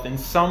yourself in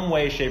some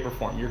way, shape, or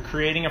form. You're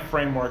creating a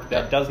framework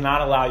that does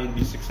not allow you to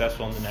be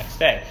successful in the next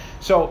day.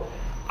 So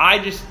I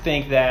just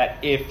think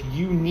that if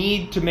you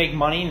need to make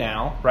money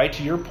now, right,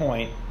 to your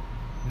point,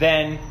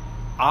 then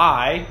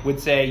I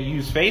would say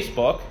use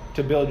Facebook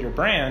to build your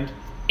brand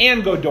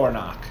and go door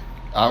knock,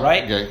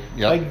 right? Okay.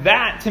 Yep. Like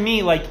that, to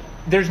me, like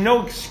there's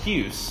no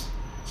excuse.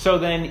 So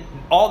then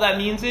all that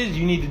means is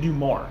you need to do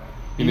more.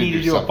 You need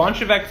to do a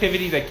bunch of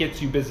activity that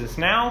gets you business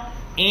now,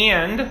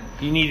 And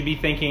you need to be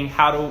thinking,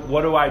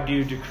 what do I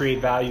do to create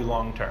value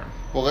long term?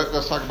 Well,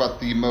 let's talk about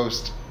the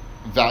most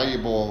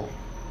valuable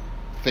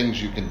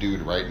things you can do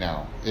right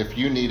now. If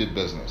you needed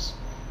business,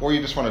 or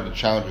you just wanted to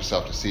challenge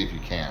yourself to see if you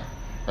can,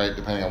 right?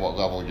 Depending on what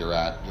level you're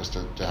at, just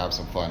to have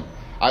some fun.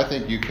 I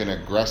think you can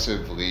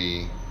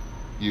aggressively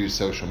use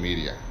social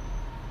media,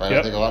 right? Yep.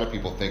 I think a lot of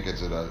people think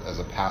it's as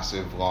a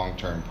passive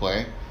long-term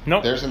play.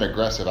 Nope. There's an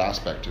aggressive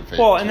aspect to Facebook.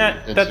 Well, and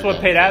that's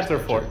what paid ads are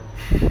for.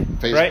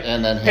 Right?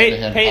 And then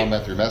hand-to-hand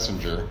comment through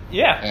Messenger.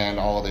 Yeah. And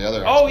all of the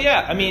other Oh, aspects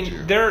yeah. of I it mean,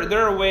 too.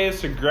 there are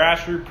ways to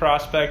grassroots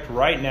prospect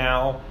right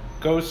now.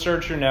 Go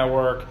search your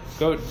network.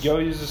 Go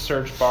use the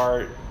search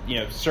bar.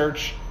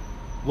 Search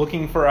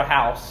looking for a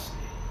house.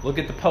 Look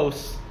at the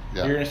posts.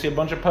 Yeah. You're going to see a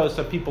bunch of posts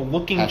of people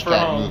looking for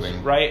Hashtag homes,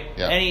 moving. right?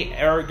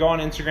 Yeah. Or go on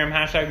Instagram,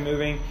 hashtag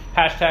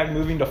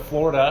moving to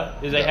Florida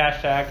is a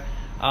hashtag.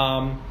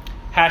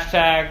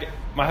 Hashtag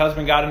my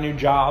husband got a new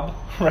job,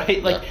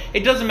 right? Like, it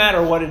doesn't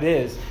matter what it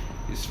is.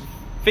 Just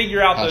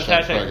figure out those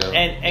hashtags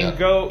and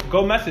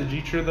go message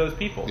each of those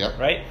people,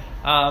 right?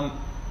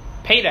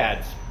 Paid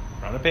ads.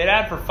 Run a paid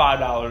ad for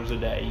 $5 a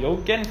day. You'll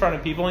get in front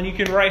of people and you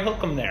can right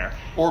hook them there.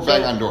 Or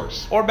bang on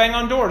doors. Or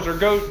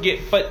go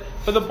get. But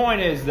the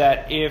point is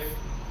that if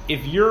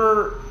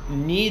you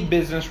need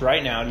business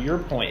right now, to your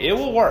point, it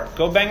will work.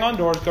 Go bang on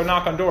doors. Go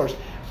knock on doors.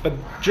 But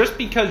just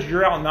because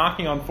you're out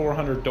knocking on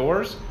 400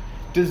 doors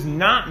does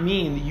not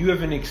mean that you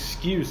have an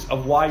excuse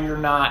of why you're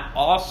not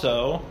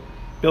also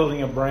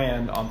building a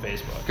brand on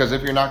Facebook. Because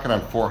if you're knocking on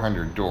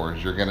 400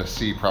 doors, you're going to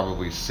see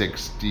probably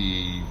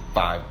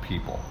 65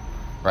 people,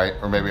 right?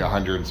 Or maybe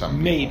 100 and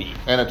something. Maybe.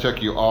 And it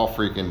took you all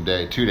freaking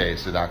day, 2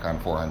 days to knock on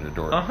 400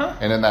 doors. Uh-huh.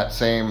 And in that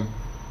same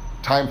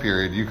time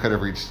period, you could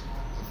have reached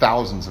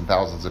thousands and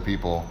thousands of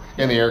people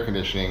in the air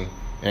conditioning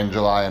in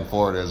July in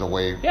Florida as a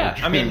way. Yeah,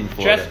 I mean,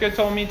 Jessica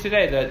told me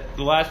today that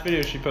the last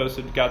video she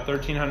posted got over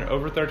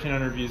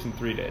 1,300 views in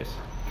 3 days.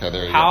 Okay,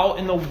 there you How go.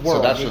 in the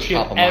world would she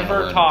have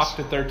ever talked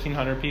to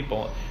 1,300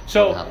 people?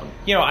 So,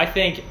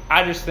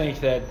 I just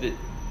think that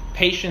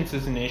patience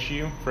is an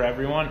issue for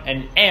everyone,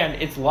 and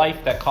it's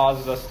life that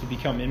causes us to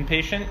become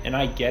impatient, and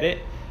I get it.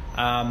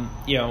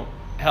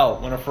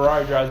 Hell, when a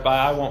Ferrari drives by,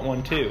 I want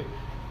one too.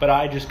 But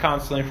I just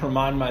constantly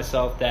remind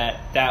myself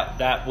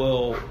that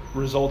will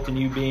result in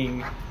you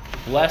being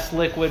less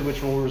liquid,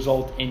 which will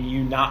result in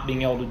you not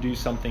being able to do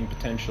something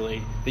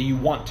potentially that you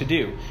want to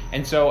do.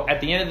 And so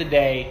at the end of the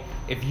day,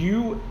 if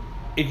you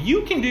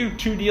can do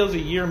 2 deals a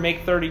year,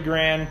 make 30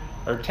 grand,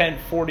 or 10,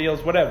 4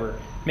 deals, whatever,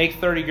 make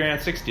 30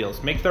 grand, 6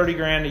 deals, make 30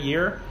 grand a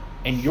year,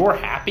 and you're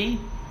happy,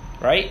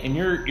 right? And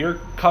you're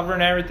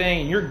covering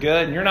everything, and you're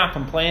good, and you're not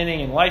complaining,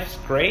 and life's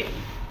great,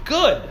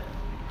 good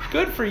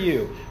for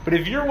you. But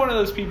if you're one of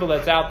those people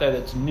that's out there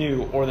that's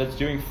new, or that's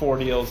doing 4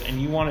 deals,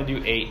 and you want to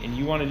do 8, and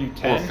you want to do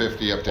 10, or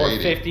 50 up to or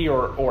 80, 50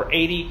 or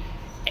 80,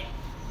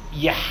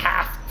 you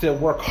have to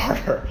work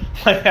harder.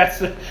 Like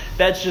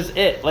that's just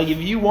it. Like, if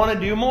you want to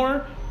do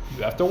more,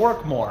 you have to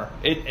work more.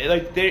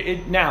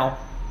 Now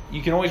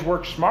you can always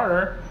work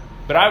smarter,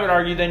 but I would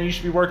argue then you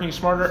should be working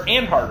smarter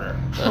and harder.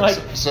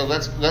 So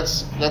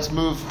let's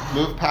move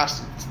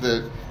past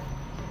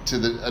to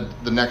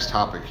the next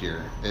topic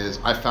here. Is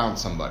I found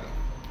somebody.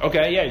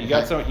 Okay, yeah, you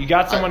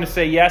got someone to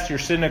say yes. You're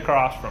sitting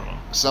across from them.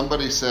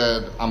 Somebody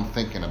said, I'm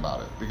thinking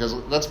about it. Because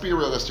let's be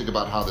realistic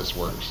about how this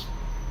works.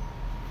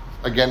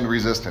 Again,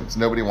 resistance.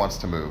 Nobody wants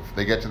to move.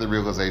 They get to the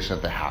realization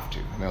that they have to.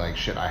 And they're like,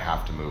 shit, I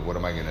have to move. What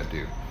am I going to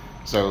do?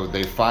 So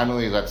they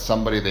finally let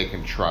somebody they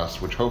can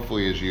trust, which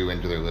hopefully is you,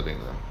 into their living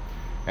room.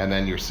 And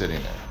then you're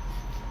sitting there.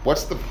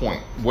 What's the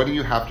point? What do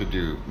you have to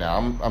do?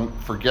 Now,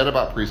 forget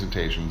about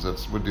presentations.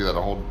 We'll do that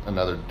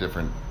another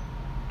different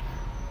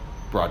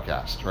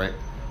broadcast, right?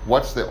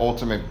 What's the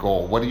ultimate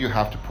goal? What do you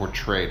have to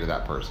portray to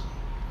that person?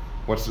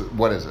 What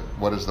is it?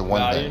 What is the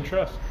one thing? Value and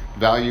trust.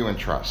 Value and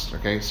trust.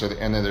 Okay,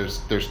 and then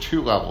there's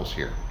 2 levels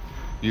here.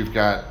 You've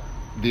got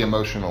the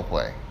emotional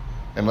play,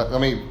 and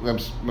let me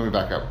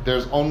back up.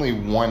 There's only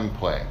one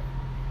play,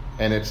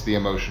 and it's the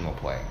emotional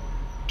play.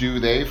 Do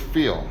they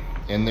feel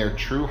in their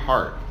true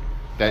heart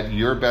that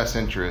your best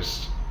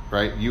interest,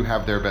 right? You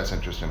have their best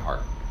interest in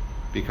heart,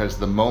 because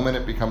the moment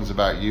it becomes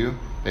about you,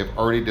 they've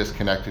already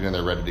disconnected and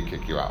they're ready to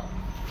kick you out.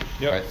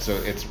 Yep. Right? So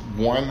it's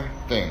one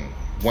thing,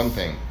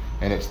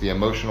 and it's the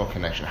emotional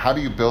connection. How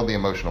do you build the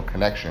emotional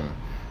connection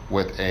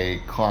with a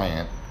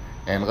client?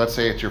 And let's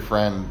say it's your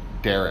friend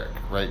Derek,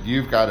 right?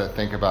 You've got to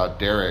think about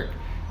Derek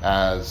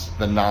as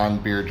the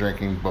non-beer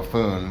drinking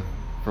buffoon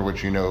for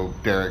which you know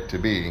Derek to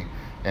be,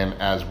 and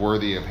as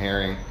worthy of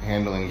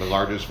handling the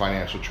largest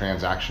financial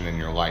transaction in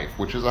your life,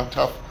 which is a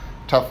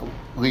tough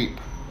leap.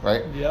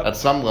 Right? Yep. At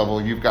some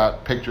level, you've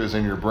got pictures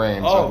in your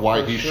brains of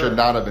why he should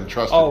not have been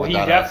trusted. Oh, with he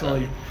that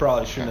definitely asset.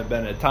 probably shouldn't have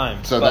been at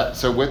times.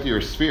 So with your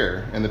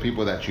sphere and the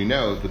people that you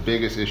know, the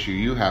biggest issue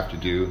you have to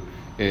do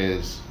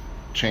is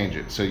change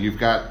it. So you've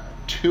got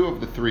 2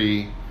 of the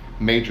 3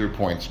 major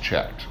points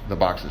checked, the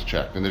boxes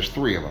checked, and there's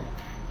 3 of them.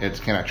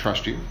 It's, can I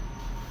trust you?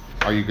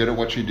 Are you good at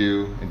what you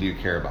do, and do you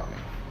care about me?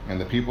 And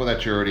the people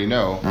that you already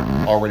know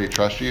already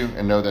trust you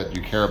and know that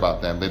you care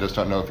about them. They just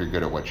don't know if you're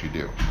good at what you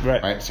do.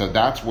 Right. So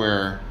that's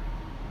where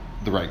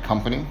the right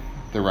company,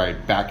 the right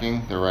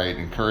backing, the right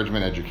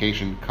encouragement,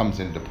 education comes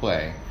into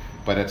play.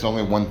 But it's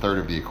only 1/3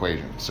 of the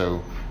equation.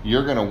 So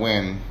you're going to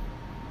win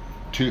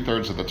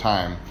 2/3 of the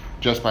time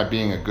just by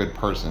being a good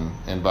person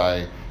and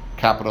by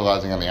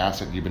capitalizing on the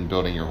asset you've been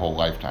building your whole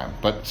lifetime.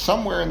 But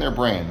somewhere in their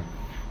brain,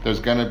 there's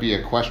going to be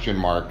a question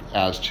mark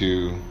as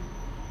to,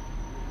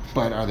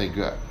 but are they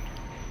good,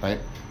 right?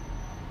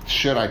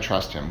 Should I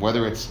trust him?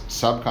 Whether it's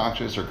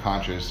subconscious or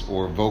conscious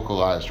or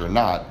vocalized or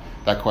not,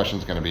 that question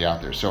is going to be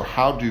out there. So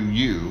how do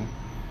you,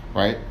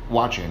 right,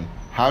 watching,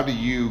 how do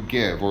you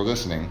give, or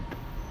listening,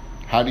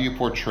 how do you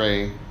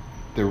portray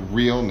the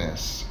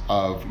realness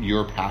of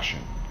your passion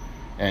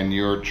and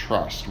your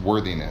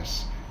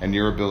trustworthiness and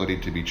your ability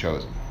to be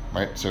chosen,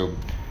 right? So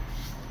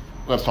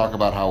let's talk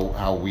about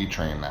how we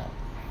train that.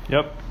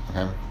 Yep.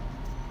 Okay.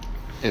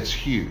 It's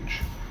huge.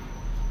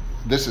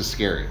 This is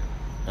scary,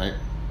 right?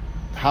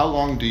 How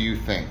long do you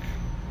think,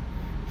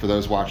 for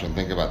those watching,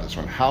 think about this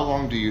one, how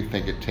long do you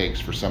think it takes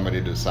for somebody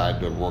to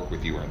decide to work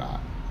with you or not?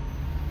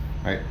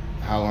 Right?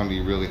 How long do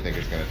you really think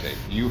it's going to take?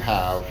 You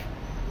have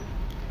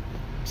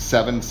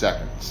 7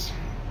 seconds,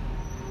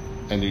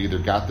 and you either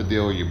got the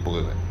deal or you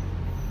blew it.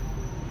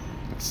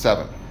 It's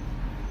 7.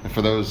 And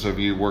for those of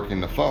you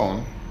working the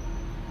phone,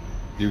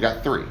 you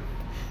got 3.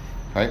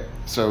 Right?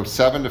 So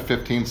 7 to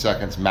 15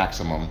 seconds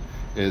maximum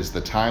is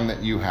the time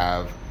that you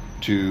have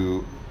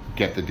to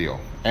get the deal.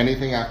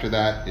 Anything after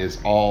that is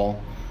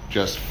all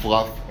just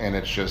fluff, and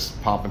it's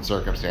just pomp and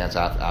circumstance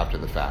after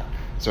the fact.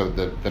 So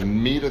the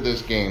meat of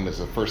this game is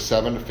the first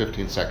 7 to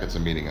 15 seconds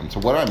of meeting them. So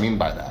what do I mean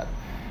by that?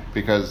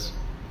 Because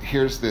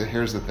here's the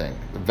thing.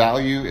 The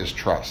value is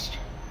trust,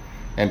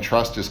 and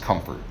trust is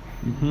comfort.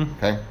 Mm-hmm.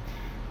 Okay?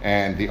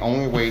 And the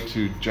only way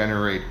to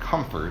generate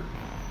comfort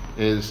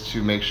is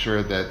to make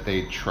sure that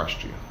they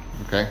trust you.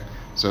 Okay?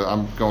 So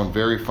I'm going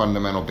very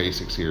fundamental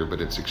basics here,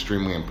 but it's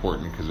extremely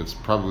important because it's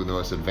probably the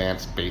most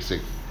advanced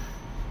basic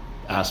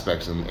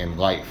aspects in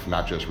life,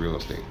 not just real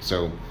estate.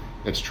 So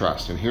it's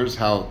trust. And here's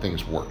how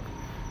things work.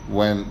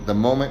 When the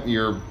moment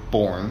you're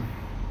born,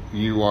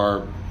 you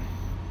are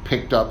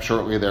picked up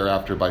shortly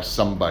thereafter by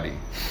somebody,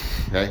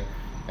 okay?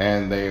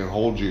 And they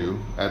hold you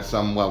at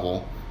some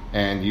level,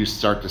 and you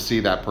start to see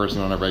that person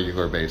on a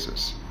regular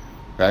basis,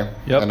 okay?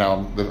 Yep. And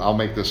I'll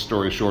make this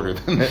story shorter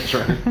than this,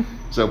 right?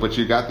 So, but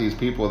you got these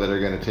people that are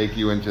going to take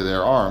you into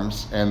their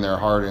arms and their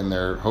heart and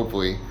their,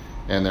 hopefully,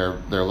 and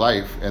their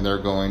life, and they're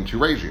going to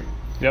raise you.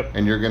 Yep.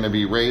 And you're going to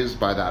be raised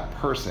by that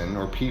person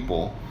or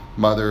people,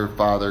 mother,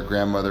 father,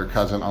 grandmother,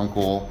 cousin,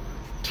 uncle,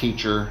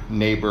 teacher,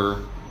 neighbor,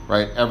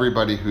 right?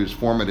 Everybody who's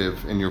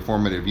formative in your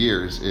formative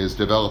years is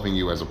developing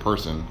you as a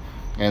person,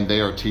 and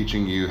they are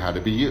teaching you how to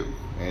be you.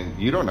 And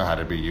you don't know how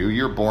to be you.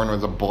 You're born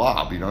as a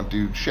blob. You don't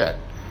do shit,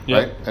 Yep.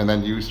 right? And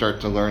then you start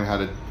to learn how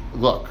to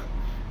look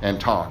and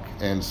talk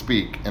and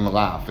speak and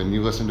laugh, and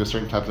you listen to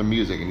certain types of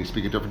music, and you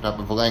speak a different type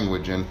of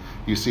language, and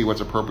you see what's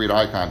appropriate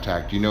eye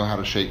contact. You know how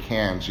to shake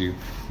hands. You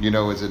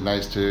know, is it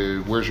nice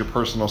to, where's your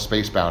personal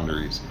space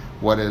boundaries?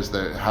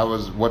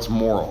 What's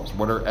morals?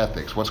 What are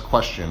ethics? What's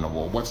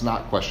questionable? What's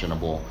not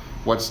questionable?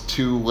 What's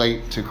too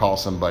late to call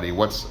somebody?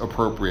 What's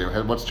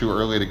appropriate? What's too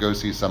early to go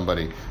see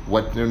somebody?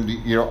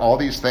 All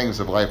these things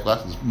of life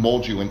lessons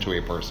mold you into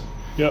a person.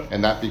 Yep.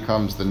 And that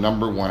becomes the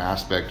number one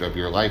aspect of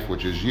your life,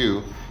 which is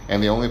you.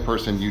 And the only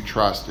person you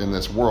trust in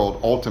this world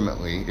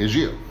ultimately is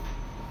you,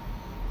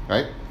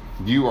 right?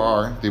 You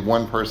are the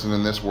one person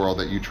in this world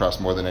that you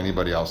trust more than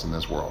anybody else in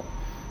this world,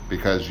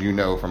 because you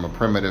know from a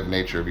primitive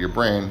nature of your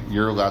brain,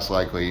 you're less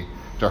likely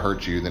to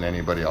hurt you than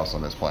anybody else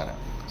on this planet.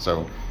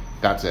 So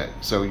that's it.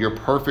 So your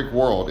perfect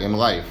world in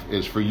life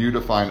is for you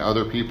to find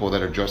other people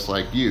that are just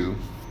like you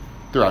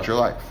throughout your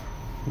life.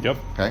 Yep.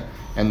 Okay?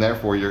 And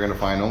therefore, you're going to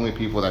find only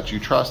people that you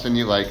trust and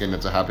you like, and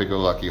it's a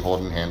happy-go-lucky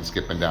holding hands,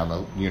 skipping down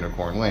the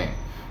unicorn lane.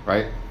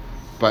 Right?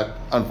 But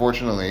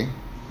unfortunately,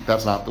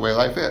 that's not the way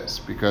life is,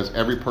 because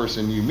every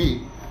person you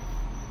meet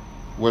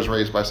was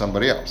raised by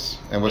somebody else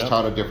and was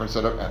taught a different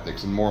set of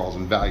ethics and morals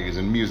and values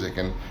and music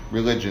and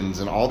religions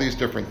and all these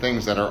different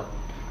things that are,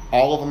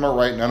 all of them are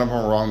right, none of them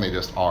are wrong, they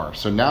just are.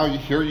 So now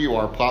here you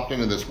are plopped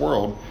into this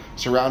world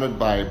surrounded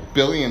by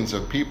billions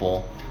of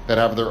people that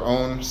have their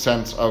own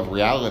sense of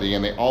reality,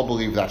 and they all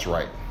believe that's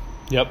right.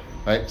 Yep.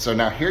 Right? So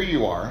now here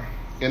you are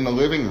in the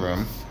living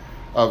room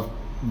of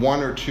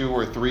 1 or 2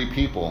 or 3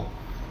 people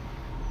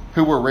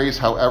who were raised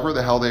however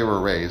the hell they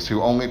were raised,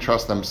 who only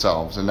trust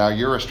themselves, and now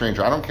you're a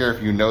stranger. I don't care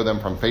if you know them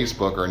from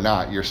Facebook or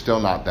not, you're still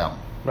not them.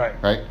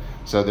 Right?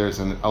 So there's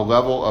a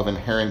level of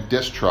inherent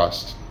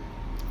distrust,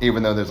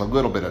 even though there's a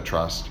little bit of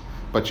trust,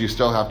 but you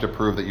still have to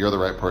prove that you're the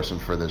right person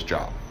for this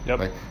job. Yep.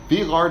 Right?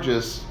 The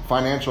largest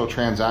financial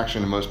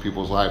transaction in most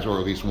people's lives, or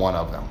at least one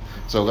of them.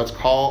 So let's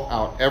call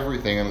out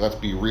everything and let's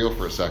be real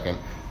for a second.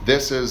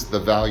 This is the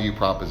value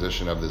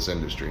proposition of this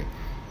industry.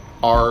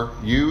 Are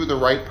you the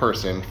right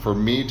person for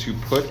me to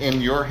put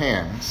in your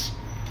hands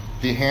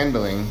the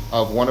handling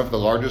of one of the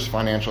largest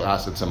financial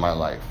assets in my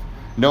life?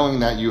 knowing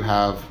that you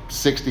have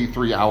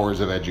 63 hours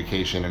of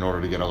education in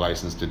order to get a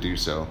license to do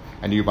so,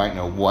 and you might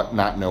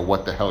not know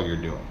what the hell you're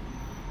doing,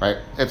 right?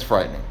 It's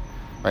frightening,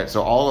 right?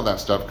 So all of that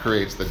stuff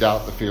creates the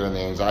doubt, the fear, and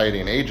the anxiety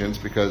in agents,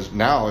 because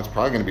now it's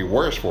probably going to be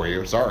worse for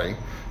you, sorry,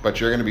 but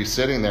you're going to be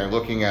sitting there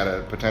looking at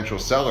a potential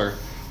seller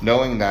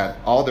knowing that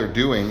all they're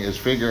doing is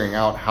figuring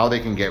out how they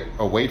can get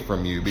away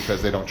from you because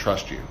they don't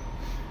trust you,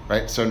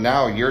 right? So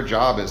now your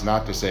job is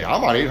not to say,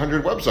 I'm on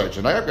 800 websites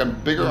and I have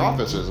got bigger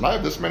offices and I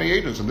have this many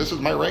agents and this is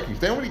my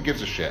rankings. Nobody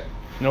gives a shit.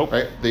 Nope.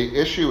 Right? The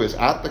issue is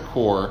at the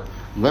core,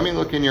 let me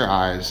look in your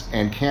eyes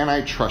and can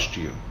I trust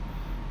you,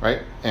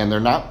 right? And they're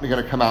not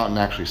going to come out and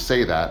actually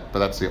say that, but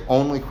that's the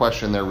only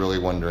question they're really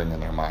wondering in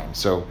their mind.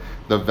 So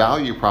the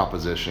value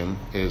proposition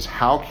is,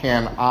 how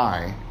can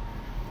I,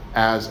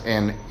 as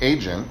an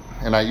agent,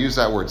 and I use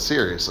that word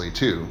seriously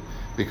too,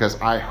 because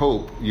I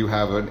hope you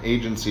have an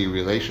agency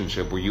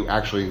relationship where you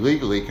actually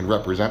legally can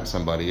represent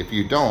somebody. If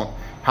you don't,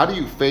 how do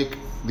you fake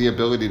the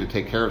ability to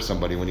take care of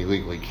somebody when you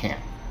legally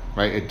can't,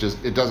 right? It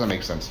doesn't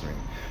make sense to me.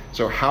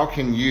 So how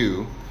can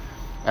you,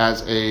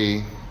 as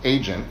a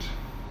agent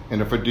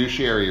in a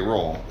fiduciary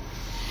role,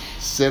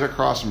 sit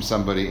across from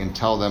somebody and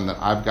tell them that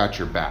I've got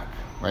your back,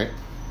 right?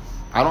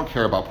 I don't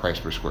care about price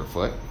per square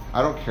foot.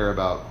 I don't care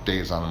about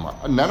days on the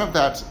market. None of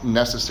that's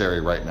necessary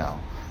right now.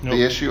 Nope.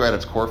 The issue at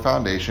its core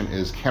foundation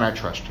is, can I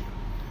trust you,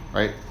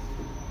 right?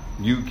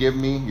 You give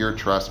me your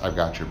trust, I've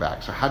got your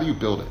back. So how do you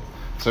build it?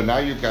 So now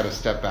you've got to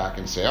step back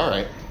and say, all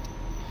right,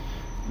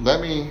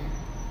 let me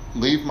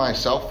leave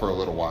myself for a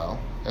little while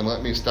and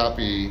let me stop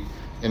be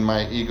in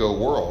my ego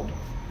world,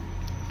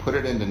 put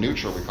it into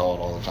neutral, we call it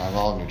all the time,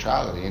 all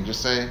neutrality, and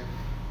just say,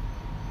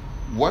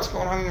 what's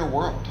going on in your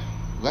world?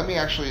 Let me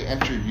actually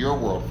enter your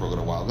world for a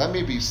little while. Let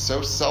me be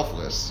so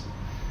selfless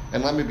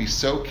and let me be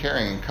so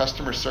caring and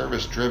customer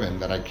service driven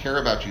that I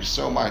care about you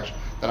so much,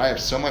 that I have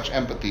so much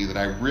empathy, that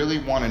I really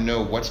want to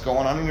know what's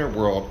going on in your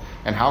world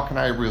and how can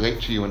I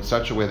relate to you in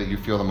such a way that you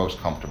feel the most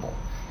comfortable.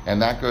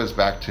 And that goes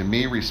back to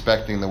me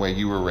respecting the way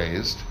you were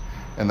raised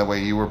and the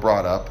way you were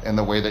brought up and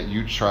the way that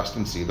you trust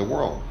and see the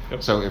world.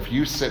 Yep. So if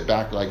you sit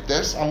back like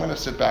this, I'm going to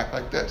sit back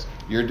like this.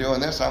 You're doing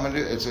this, I'm going to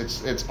do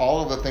it. It's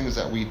all of the things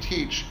that we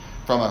teach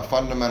from a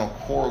fundamental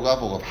core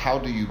level of how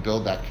do you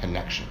build that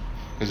connection.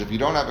 Because if you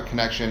don't have a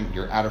connection,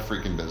 you're out of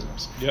freaking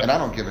business. Yep. And I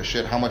don't give a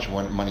shit how much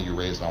money you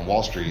raised on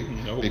Wall Street,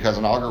 nope, because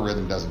an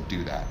algorithm doesn't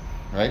do that,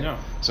 right? No.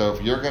 So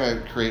if you're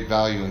going to create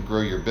value and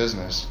grow your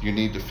business, you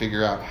need to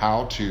figure out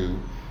how to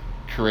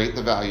create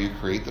the value,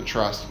 create the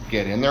trust,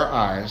 get in their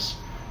eyes,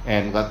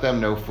 and let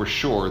them know for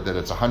sure that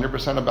it's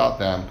 100% about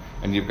them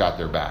and you've got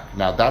their back.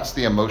 Now that's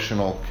the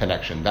emotional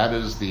connection.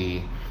 That's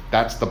the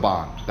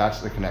bond.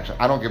 That's the connection.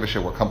 I don't give a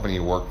shit what company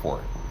you work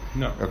for.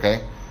 No.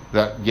 Okay?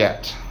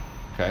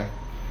 Okay?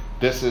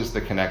 This is the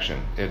connection.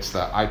 It's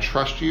the, I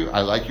trust you,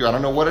 I like you, I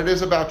don't know what it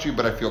is about you,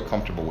 but I feel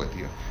comfortable with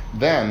you.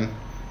 Then,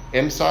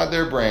 inside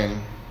their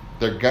brain,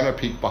 they're gonna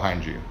peek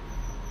behind you,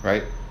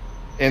 right?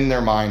 In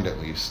their mind at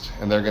least.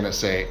 And they're gonna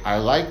say, I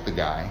like the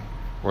guy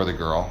or the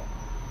girl.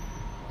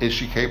 Is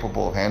she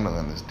capable of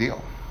handling this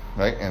deal,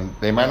 right? And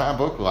they might not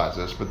vocalize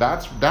this, but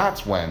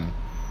that's when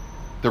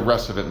the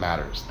rest of it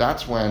matters.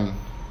 That's when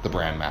the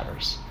brand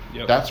matters.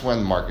 Yep. That's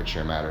when market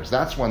share matters.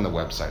 That's when the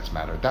websites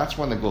matter. That's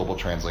when the global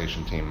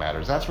translation team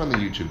matters. That's when the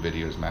YouTube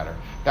videos matter.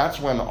 That's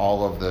when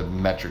all of the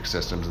metric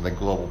systems and the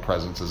global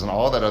presences and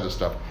all of that other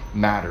stuff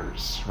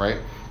matters, right?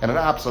 And it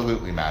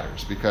absolutely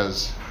matters,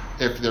 because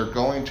if they're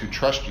going to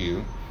trust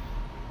you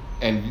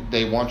and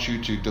they want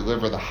you to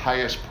deliver the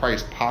highest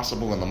price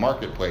possible in the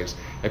marketplace,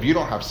 if you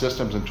don't have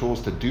systems and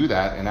tools to do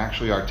that and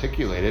actually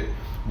articulate it,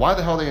 why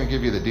the hell are they going to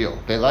give you the deal?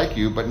 They like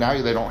you, but now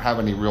they don't have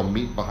any real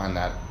meat behind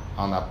that,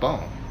 on that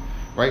bone,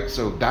 right?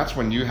 So that's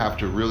when you have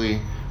to really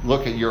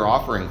look at your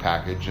offering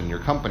package and your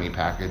company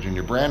package and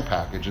your brand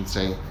package and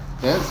say,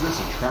 is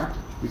this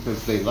attractive?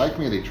 Because they like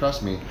me, they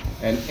trust me,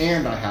 and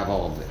I have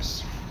all of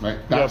this, right?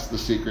 That's the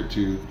secret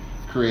to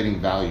creating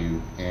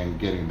value and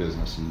getting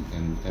business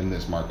in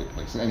this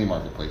marketplace, in any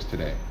marketplace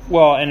today.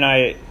 Well,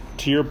 and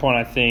to your point,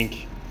 I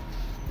think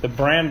the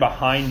brand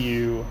behind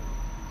you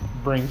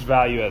brings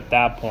value at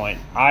that point.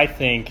 I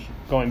think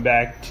going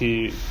back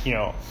to,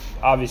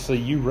 obviously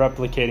you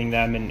replicating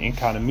them and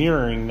kind of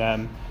mirroring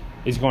them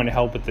is going to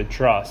help with the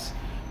trust.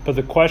 But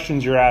the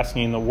questions you're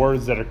asking and the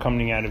words that are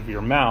coming out of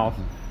your mouth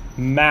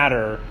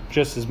matter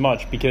just as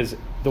much, because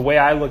the way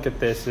I look at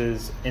this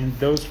is in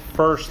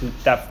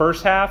that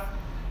first half,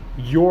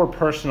 your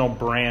personal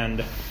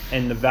brand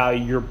and the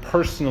value you're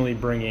personally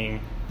bringing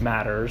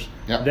matters.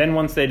 Yep. Then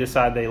once they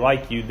decide they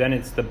like you, then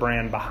it's the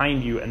brand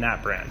behind you and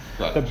that brand.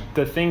 Right.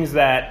 The things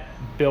that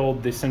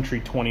build the Century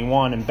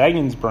 21 and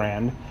Beggins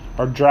brand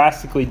are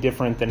drastically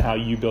different than how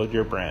you build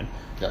your brand.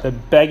 Yep. The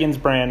Beggins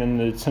brand and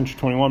the Century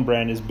 21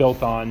 brand is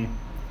built on,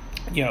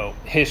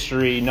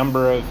 history,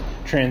 number of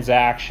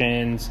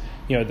transactions,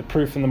 the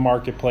proof in the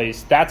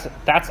marketplace. That's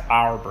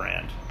our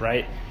brand,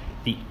 right?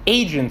 The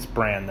agent's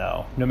brand,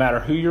 though, no matter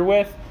who you're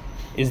with,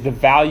 is the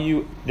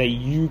value that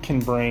you can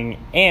bring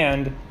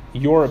and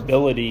your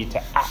ability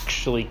to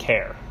actually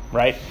care,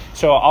 right?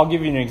 So I'll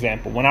give you an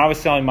example. When I was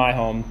selling my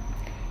home,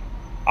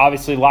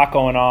 obviously a lot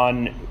going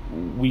on.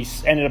 We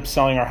ended up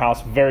selling our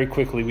house very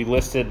quickly. We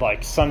listed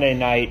like Sunday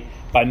night.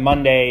 By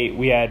Monday,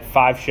 we had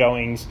 5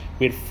 showings.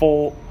 We had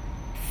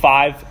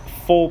 5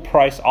 full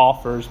price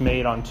offers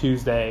made on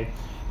Tuesday,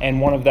 and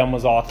one of them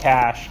was all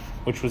cash,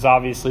 which was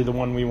obviously the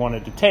one we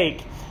wanted to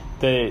take.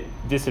 The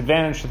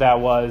disadvantage to that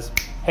was,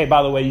 hey,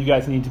 by the way, you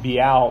guys need to be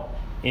out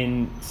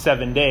in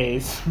 7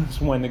 days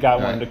when the guy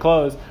wanted to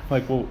close. I'm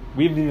like, well,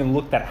 we haven't even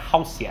looked at a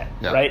house yet,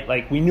 right?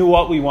 Like, we knew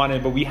what we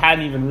wanted, but we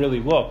hadn't even really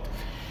looked.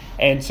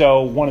 And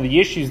so one of the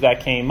issues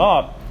that came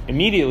up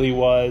immediately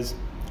was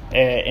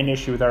an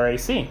issue with our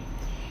AC.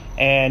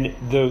 And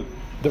the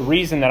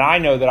reason that I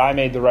know that I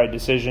made the right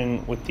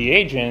decision with the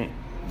agent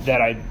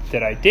that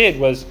I did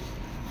was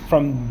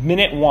from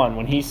minute one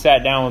when he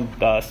sat down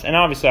with us, and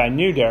obviously I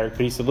knew Derek,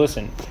 but he said,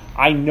 listen,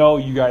 I know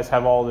you guys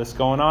have all this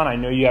going on. I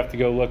know you have to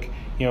go look,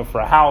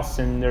 for a house,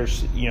 and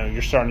there's,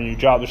 you're starting a new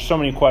job. There's so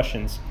many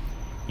questions.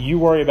 You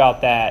worry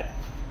about that.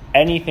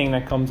 Anything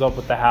that comes up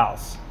with the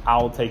house, I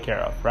will take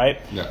care of, right?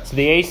 Yeah. So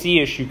the AC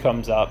issue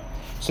comes up.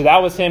 So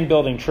that was him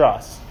building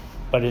trust.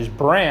 But his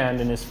brand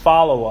and his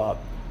follow-up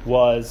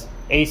was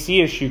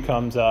AC issue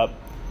comes up.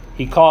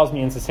 He calls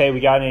me and says, hey, we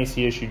got an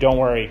AC issue. Don't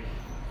worry.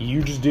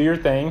 You just do your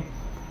thing.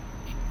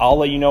 I'll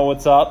let you know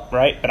what's up,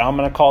 right? But I'm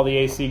going to call the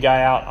AC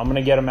guy out. I'm going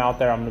to get him out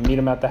there. I'm going to meet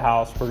him at the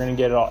house. We're going to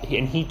get it all.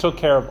 And he took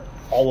care of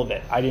all of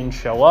it. I didn't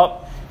show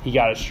up. He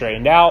got it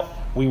straightened out.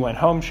 We went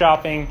home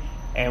shopping,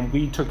 and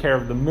we took care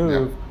of the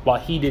move while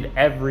he did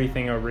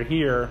everything over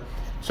here.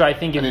 So I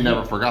think... And he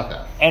never forgot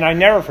that. And I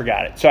never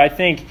forgot it. So I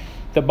think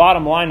the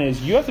bottom line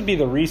is you have to be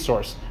the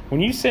resource.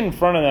 When you sit in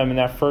front of them in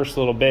that first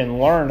little bit and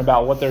learn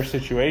about what their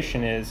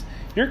situation is,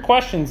 your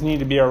questions need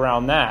to be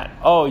around that.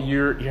 Oh,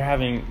 you're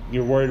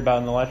worried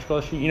about an electrical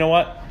issue? You know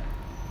what?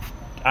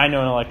 I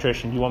know an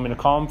electrician. Do you want me to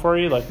call him for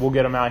you? Like, we'll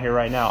get him out here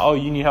right now. Oh,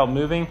 you need help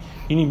moving?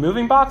 You need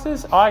moving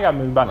boxes? Oh, I got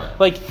moving boxes. Right.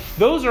 Like,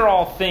 those are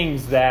all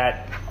things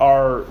that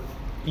are,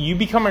 you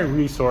become a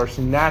resource,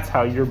 and that's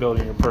how you're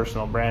building your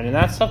personal brand. And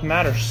that stuff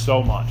matters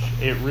so much.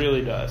 It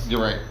really does.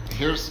 You're right.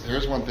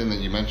 Here's one thing that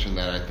you mentioned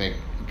that I think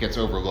gets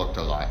overlooked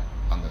a lot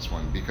on this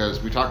one,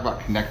 because we talk about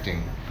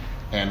connecting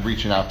and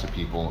reaching out to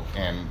people,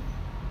 and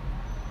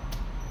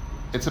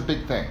it's a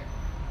big thing.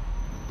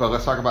 But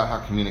let's talk about how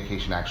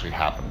communication actually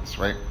happens,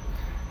 right?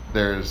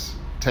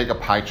 Take a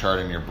pie chart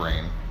in your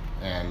brain,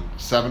 and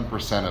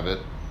 7% of it,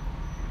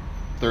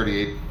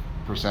 38%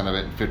 of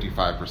it, and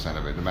 55%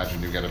 of it.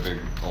 Imagine you get a big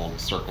old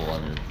circle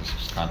on your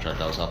contract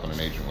I was helping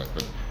an agent with,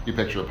 but you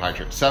picture a pie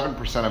chart.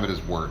 7% of it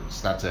is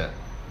words. That's it.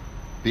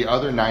 The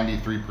other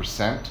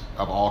 93%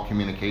 of all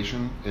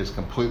communication is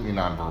completely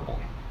nonverbal.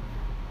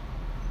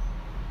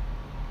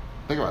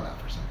 Think about that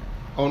for a second.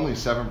 Only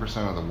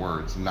 7% of the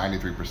words,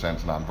 93%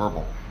 is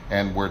nonverbal.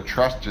 And where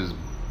trust is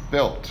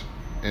built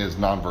is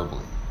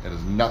nonverbally. It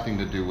has nothing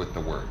to do with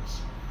the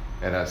words.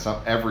 It has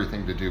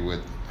everything to do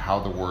with how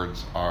the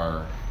words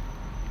are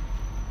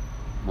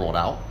rolled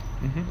out,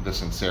 the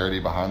sincerity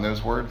behind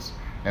those words,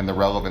 and the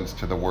relevance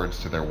to the words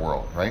to their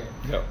world, right?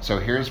 Yep. So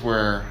here's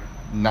where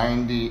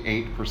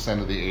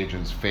 98% of the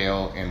agents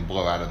fail and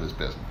blow out of this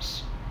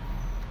business.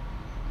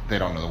 They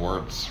don't know the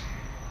words,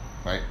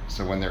 right?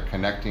 So when they're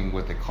connecting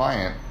with the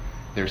client,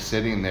 they're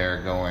sitting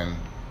there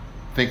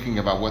thinking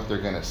about what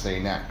they're going to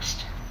say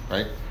next,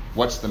 right?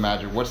 What's the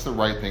magic? What's the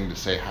right thing to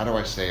say? How do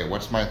I say it?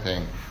 What's my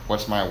thing?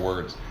 What's my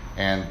words?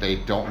 And they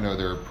don't know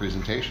their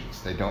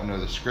presentations. They don't know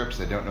the scripts.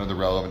 They don't know the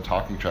relevant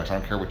talking tracks. I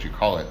don't care what you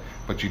call it,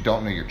 but you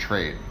don't know your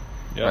trade,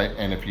 right?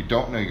 And if you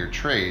don't know your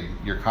trade,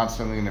 you're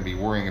constantly going to be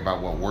worrying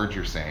about what words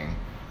you're saying.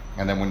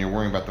 And then when you're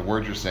worrying about the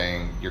words you're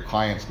saying, your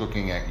client's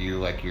looking at you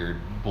like you're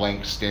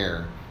blank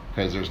stare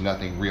because there's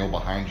nothing real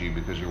behind you,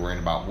 because you're worrying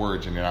about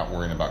words and you're not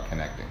worrying about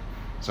connecting.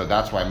 So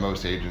that's why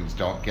most agents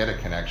don't get a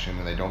connection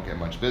and they don't get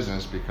much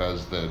business,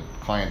 because the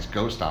clients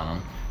ghost on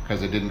them because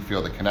they didn't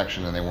feel the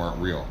connection and they weren't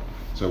real.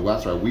 So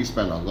that's why we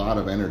spend a lot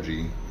of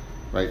energy,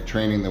 right,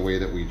 training the way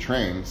that we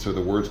train so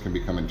the words can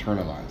become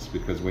internalized.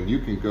 Because when you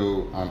can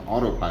go on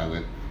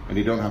autopilot and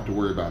you don't have to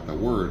worry about the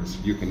words,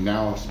 you can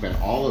now spend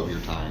all of your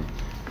time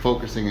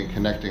focusing and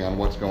connecting on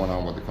what's going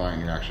on with the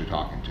client you're actually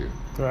talking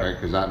to, right?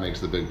 Because that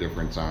makes the big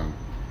difference on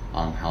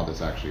how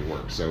this actually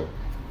works. So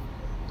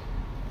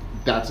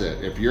that's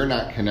it. If you're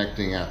not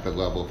connecting at the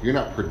level, if you're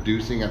not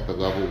producing at the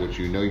level which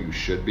you know you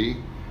should be,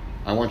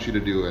 I want you to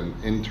do an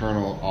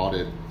internal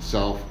audit,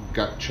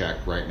 self-gut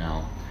check right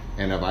now.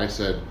 And if I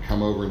said,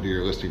 come over and do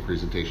your listing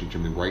presentation to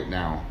me right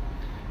now,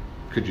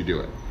 could you do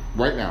it?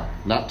 Right now,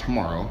 not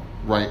tomorrow,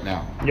 right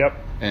now. Yep.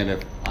 And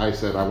if I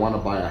said, I want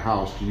to buy a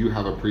house, do you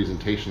have a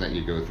presentation that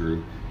you go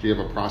through? Do you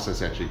have a process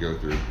that you go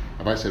through?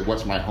 If I said,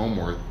 what's my home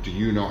worth? Do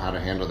you know how to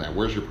handle that?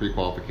 Where's your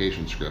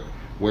pre-qualification script?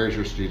 Where's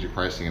your strategic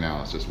pricing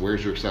analysis?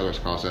 Where's your seller's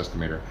cost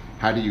estimator?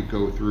 How do you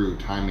go through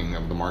timing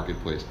of the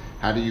marketplace?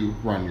 How do you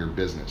run your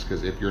business?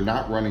 Because if you're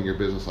not running your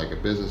business like a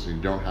business and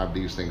you don't have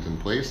these things in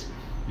place,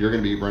 you're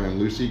going to be running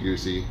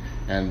loosey-goosey,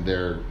 and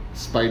their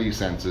spidey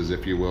senses,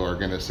 if you will, are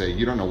going to say,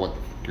 you don't know what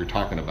you're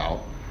talking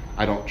about.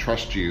 I don't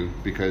trust you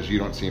because you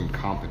don't seem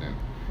competent.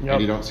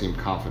 And you don't seem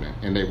confident.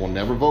 And they will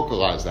never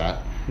vocalize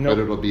that, But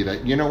it'll be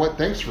that, you know what,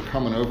 thanks for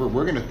coming over.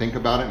 We're going to think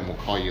about it and we'll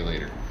call you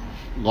later.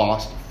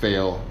 Lost,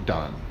 fail,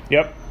 done.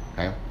 Yep.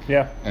 Okay?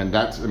 Yeah. And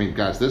that's, I mean,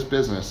 guys, this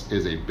business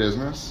is a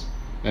business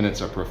and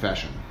it's a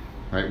profession,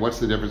 right? What's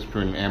the difference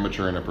between an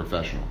amateur and a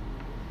professional?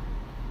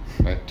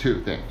 Right?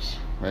 Two things,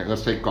 right?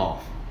 Let's take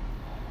golf.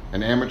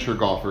 An amateur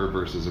golfer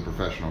versus a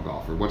professional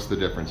golfer. What's the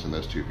difference in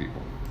those two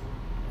people?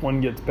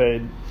 One gets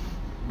paid.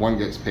 One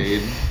gets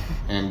paid,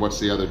 and what's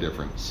the other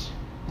difference?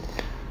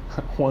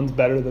 One's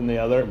better than the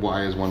other.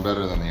 Why is one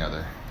better than the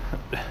other?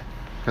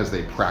 Because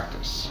they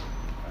practice.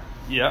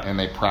 Yeah. And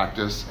they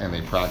practice, and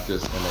they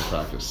practice, and they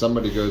practice.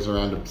 Somebody goes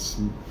around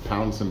to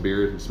pound some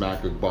beers and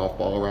smack a golf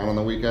ball around on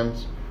the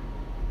weekends.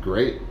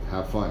 Great,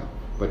 have fun.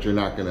 But I'm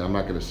not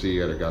gonna see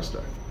you at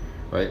Augusta,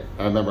 right?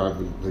 I remember I've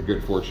had the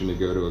good fortune to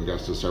go to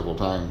Augusta several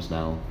times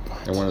now,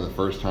 and one of the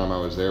first time I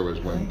was there was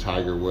when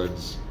Tiger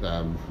Woods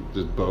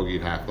just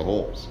bogeyed half the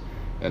holes.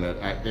 And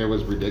it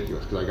was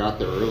ridiculous because I got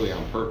there early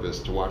on purpose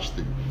to watch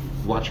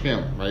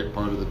him, right?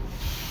 Part of the,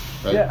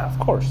 right? Yeah, of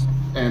course.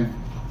 And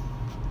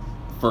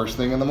first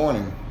thing in the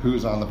morning,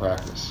 who's on the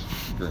practice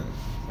green?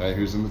 Right?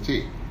 Who's in the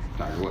tee?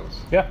 Tiger Woods.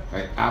 Yeah.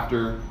 Right?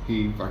 After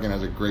he fucking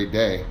has a great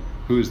day,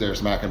 who's there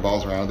smacking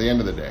balls around at the end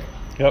of the day?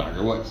 Yep.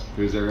 Tiger Woods.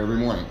 Who's there every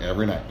morning,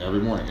 every night, every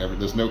morning?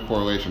 There's no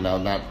correlation now.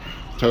 Not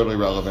totally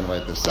relevant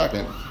right this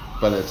second,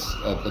 but it's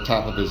at the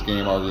top of his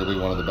game,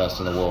 arguably one of the best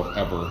in the world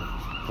ever.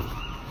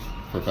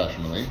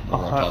 Professionally, I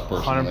want to talk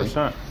personally,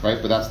 100%.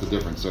 right? But that's the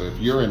difference. So if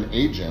you're an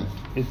agent,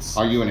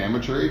 are you an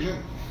amateur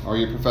agent? Or are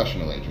you a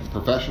professional agent?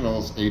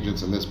 Professionals,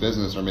 agents in this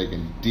business are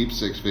making deep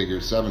 6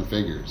 figures, 7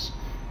 figures,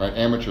 right?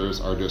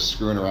 Amateurs are just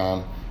screwing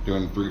around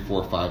doing 3,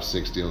 4, 5,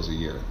 6 deals a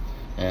year,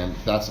 and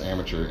that's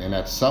amateur. And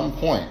at some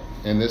point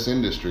in this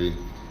industry,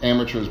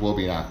 amateurs will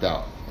be knocked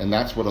out, and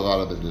that's what a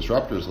lot of the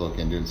disruptors look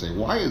into and say,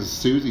 why is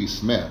Susie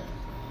Smith,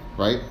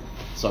 right?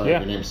 Sorry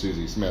if your name's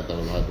Susie Smith, that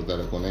was a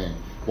hypothetical name.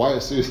 Why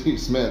is Susie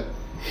Smith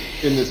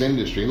in this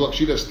industry? Look,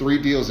 she does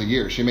 3 deals a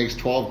year. She makes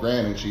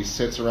 $12,000 and she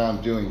sits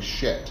around doing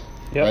shit.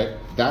 Yep. Right?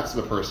 That's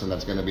the person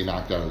that's going to be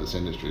knocked out of this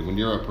industry. When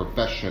you're a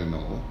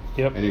professional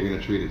and you're going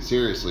to treat it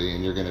seriously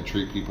and you're going to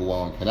treat people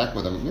well and connect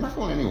with them, you're not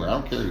going anywhere. I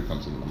don't care who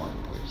comes into the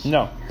marketplace.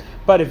 No.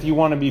 But if you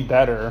want to be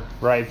better,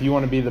 right, if you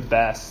want to be the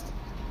best,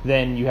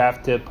 then you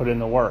have to put in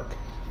the work.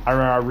 I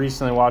remember I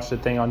recently watched a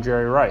thing on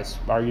Jerry Rice,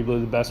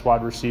 arguably the best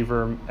wide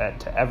receiver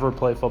to ever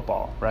play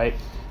football, right?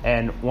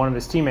 And one of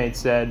his teammates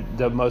said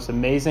the most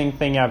amazing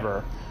thing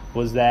ever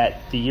was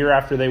that the year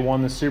after they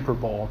won the Super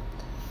Bowl,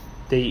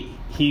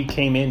 he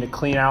came in to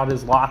clean out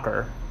his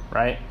locker,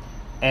 right?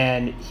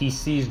 And he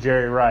sees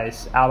Jerry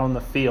Rice out on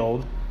the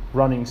field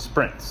running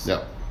sprints.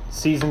 Yeah.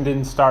 Season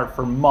didn't start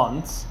for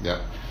months.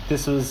 Yeah.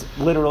 This was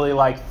literally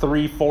like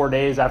 3-4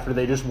 days after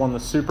they just won the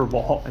Super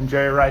Bowl, and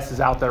Jerry Rice is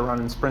out there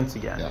running sprints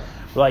again. Yeah.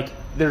 Like,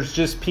 there's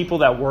just people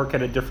that work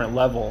at a different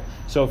level.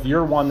 So if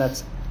you're one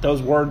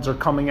those words are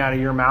coming out of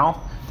your mouth,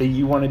 that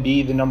you want to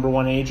be the number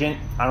one agent,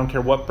 I don't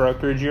care what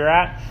brokerage you're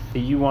at, that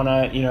you want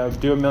to,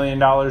 do $1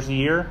 million a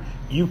year,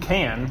 you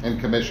can. In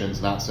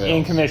commissions, not sales.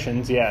 In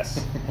commissions,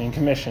 yes. In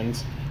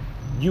commissions.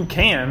 You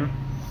can,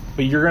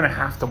 but you're going to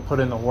have to put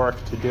in the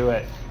work to do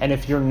it. And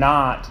if you're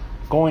not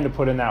going to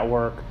put in that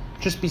work,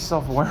 just be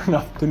self-aware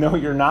enough to know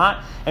you're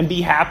not, and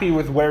be happy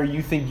with where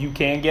you think you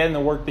can get and the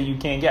work that you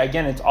can get.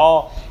 Again, it's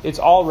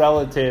all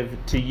relative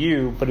to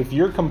you, but if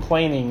you're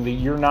complaining that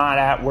you're not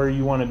at where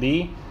you want to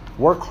be,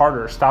 work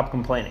harder, stop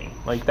complaining.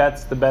 Like,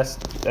 that's the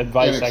best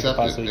advice I could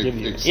possibly give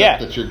you.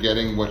 Accept that you're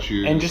getting what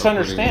you and just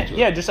understand.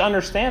 Yeah, just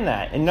understand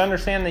that, and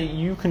understand that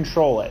you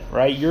control it.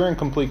 Right, you're in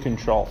complete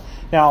control.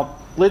 Now,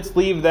 let's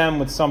leave them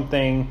with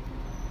something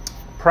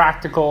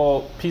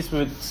practical,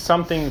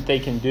 something that they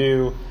can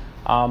do.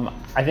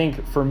 I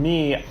think for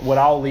me, what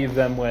I'll leave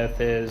them with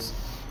is,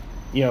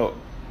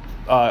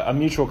 a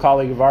mutual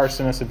colleague of ours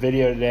sent us a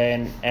video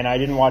today, and I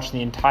didn't watch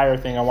the entire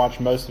thing. I watched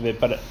most of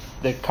it, but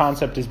the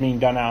concept is being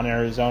done out in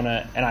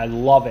Arizona, and I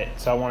love it.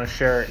 So I want to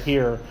share it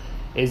here,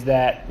 is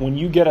that when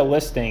you get a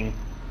listing,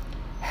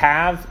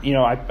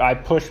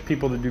 I push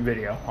people to do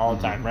video all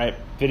the time, right?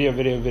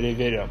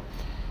 Video.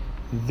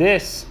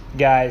 This,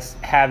 guys,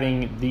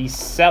 having the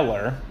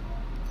seller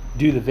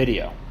do the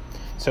video.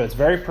 So it's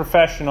very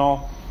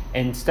professional.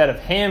 Instead of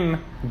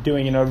him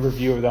doing an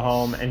overview of the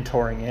home and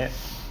touring it,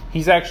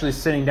 he's actually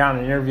sitting down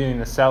and interviewing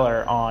the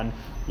seller on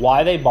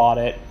why they bought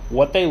it,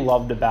 what they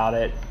loved about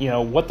it,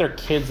 what their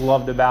kids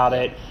loved about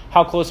it,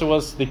 how close it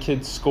was to the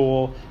kids'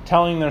 school,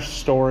 telling their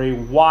story,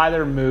 why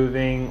they're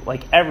moving,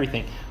 like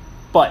everything.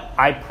 But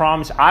I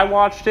promise, I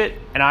watched it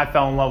and I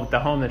fell in love with the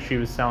home that she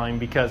was selling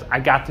because I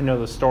got to know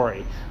the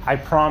story. I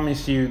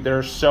promise you, there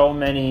are so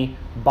many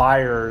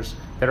buyers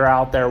that are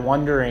out there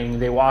wondering,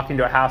 they walk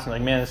into a house and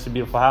like, man, this is a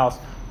beautiful house.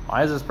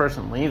 Why is this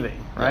person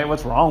leaving, right?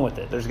 What's wrong with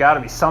it? There's got to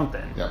be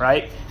something,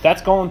 right?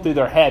 That's going through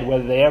their head,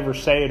 whether they ever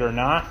say it or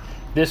not.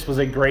 This was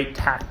a great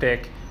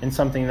tactic and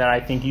something that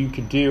I think you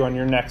could do on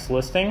your next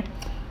listing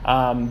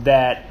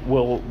that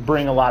will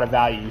bring a lot of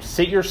value.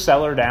 Sit your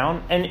seller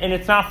down, and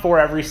it's not for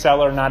every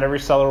seller. Not every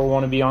seller will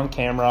want to be on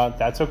camera.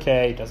 That's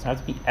okay. It doesn't have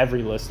to be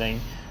every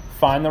listing.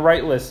 Find the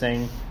right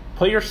listing.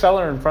 put your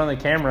seller in front of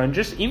the camera, and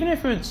just even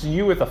if it's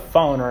you with a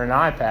phone or an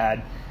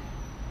iPad,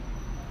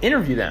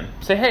 interview them.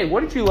 Say, hey, what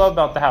did you love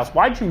about the house?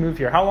 Why did you move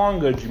here? How long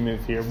ago did you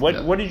move here?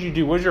 What did you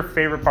do? What was your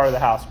favorite part of the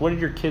house? What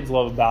did your kids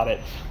love about it?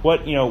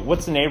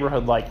 What's the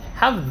neighborhood like?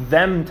 Have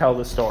them tell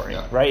the story,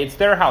 right? It's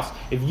their house.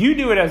 If you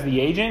do it as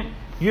the agent,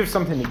 you have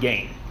something to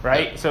gain,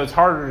 right? So it's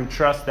harder to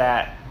trust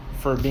that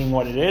for being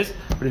what it is.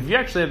 But if you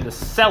actually have the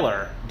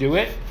seller do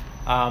it,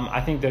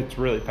 I think that's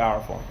really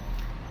powerful.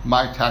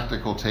 My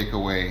tactical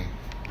takeaway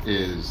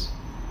is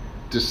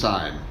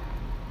decide.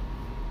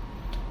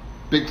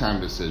 Big time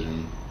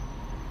decision.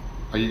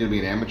 Are you going to be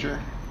an amateur?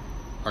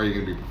 Or are you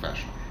going to be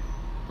professional?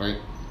 Right?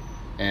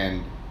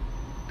 And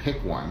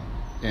pick one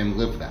and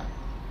live that.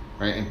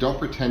 Right? And don't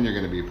pretend you're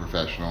going to be a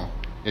professional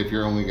if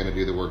you're only going to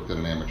do the work that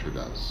an amateur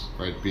does.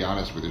 Right? Be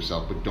honest with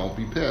yourself, but don't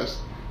be pissed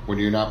when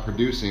you're not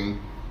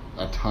producing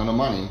a ton of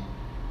money,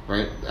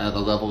 right, at the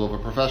level of a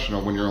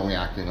professional when you're only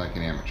acting like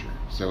an amateur.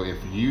 So if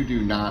you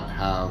do not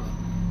have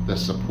the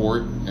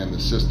support and the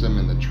system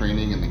and the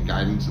training and the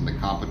guidance and the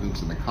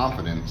competence and the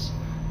confidence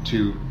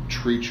to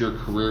treat your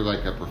career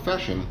like a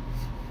profession,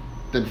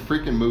 then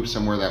freaking move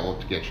somewhere that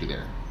will get you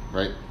there,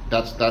 right?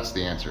 That's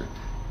the answer.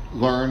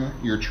 Learn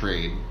your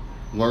trade,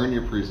 learn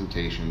your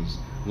presentations,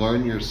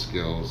 learn your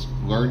skills,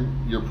 learn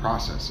your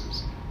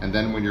processes. And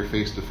then when you're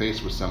face to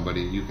face with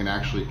somebody, you can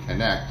actually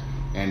connect,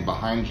 and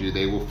behind you,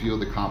 they will feel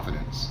the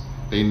confidence.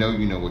 They know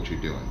you know what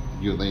you're doing.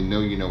 They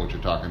know you know what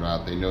you're talking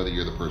about. They know that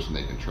you're the person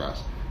they can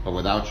trust. But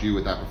without you,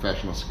 with that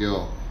professional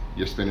skill,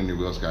 you're spinning your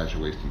wheels, guys.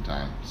 You're wasting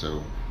time.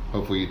 So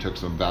hopefully you took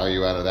some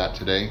value out of that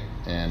today.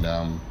 And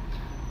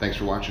thanks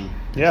for watching.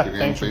 Yeah, Instagram,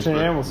 thanks for Facebook.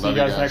 tuning in. We'll see Love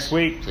you guys next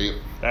week. See you.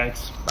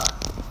 Thanks. Bye.